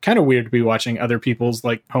kind of weird to be watching other people's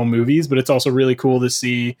like home movies, but it's also really cool to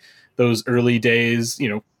see those early days. You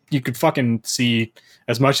know, you could fucking see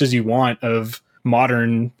as much as you want of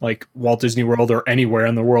modern like Walt Disney World or anywhere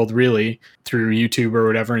in the world really through YouTube or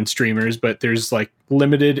whatever and streamers, but there's like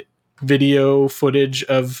limited video footage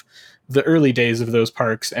of the early days of those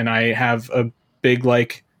parks, and I have a big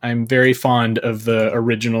like I'm very fond of the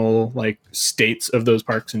original like states of those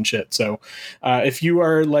parks and shit. So if you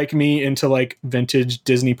are like me into like vintage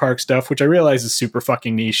Disney park stuff, which I realize is super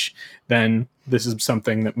fucking niche, then this is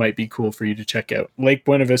something that might be cool for you to check out. Lake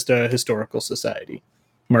Buena Vista Historical Society.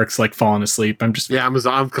 Mark's like falling asleep. I'm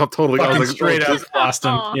totally I was like, straight up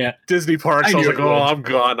Boston. Yeah. Disney parks. I was like, I'm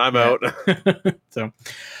gone. I'm out. So,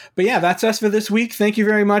 but yeah, that's us for this week. Thank you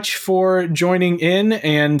very much for joining in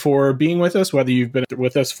and for being with us, whether you've been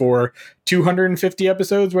with us for 250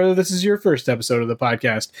 episodes, whether this is your first episode of the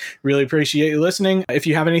podcast. Really appreciate you listening. If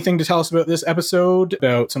you have anything to tell us about this episode,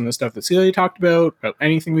 about some of the stuff that Celia talked about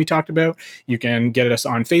anything we talked about, you can get us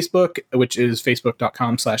on Facebook, which is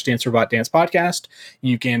facebook.com/DanceRobotDancePodcast.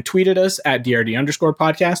 You can tweet at us at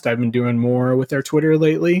DRD_podcast. I've been doing more with our Twitter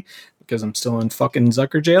lately because I'm still in fucking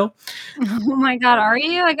Zucker jail. Oh my God, are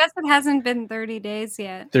you? I guess it hasn't been 30 days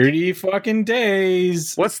yet. 30 fucking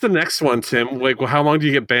days. What's the next one, Tim? Like, how long do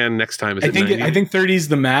you get banned next time? I think 30 is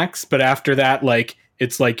the max, but after that, like,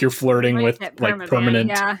 it's like you're flirting with like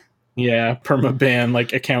permanent. Yeah, perma-ban,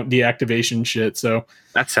 like account deactivation shit. So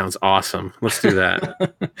that sounds awesome. Let's do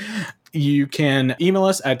that. You can email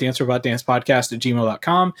us at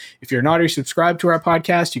dancerobotdancepodcast@gmail.com. If you're not already subscribed to our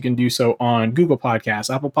podcast, you can do so on Google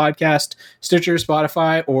Podcasts, Apple Podcasts, Stitcher,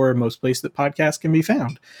 Spotify, or most places that podcasts can be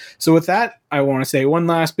found. So with that, I want to say one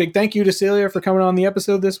last big thank you to Celia for coming on the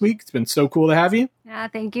episode this week. It's been so cool to have you. Yeah,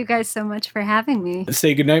 thank you guys so much for having me.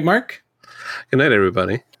 Say goodnight, Mark. Good night,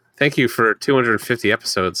 everybody. Thank you for 250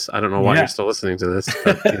 episodes. I don't know why you're still listening to this,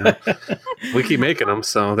 but we keep making them,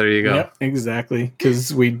 so there you go. Yep, exactly.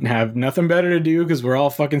 Because we have nothing better to do because we're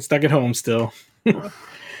all fucking stuck at home still.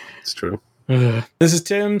 It's true. This is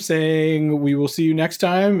Tim saying we will see you next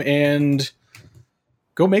time, and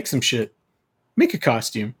go make some shit. Make a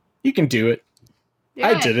costume. You can do it.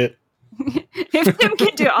 I did it. If Tim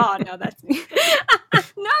can do no, that's me.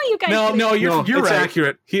 No, you guys. No, you're right.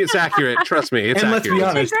 Accurate. It's accurate. Trust me, it's accurate. Let's be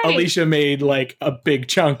honest, Alicia made like a big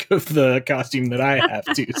chunk of the costume that I have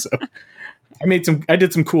too. So I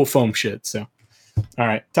did some cool foam shit. So all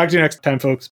right, talk to you next time, folks.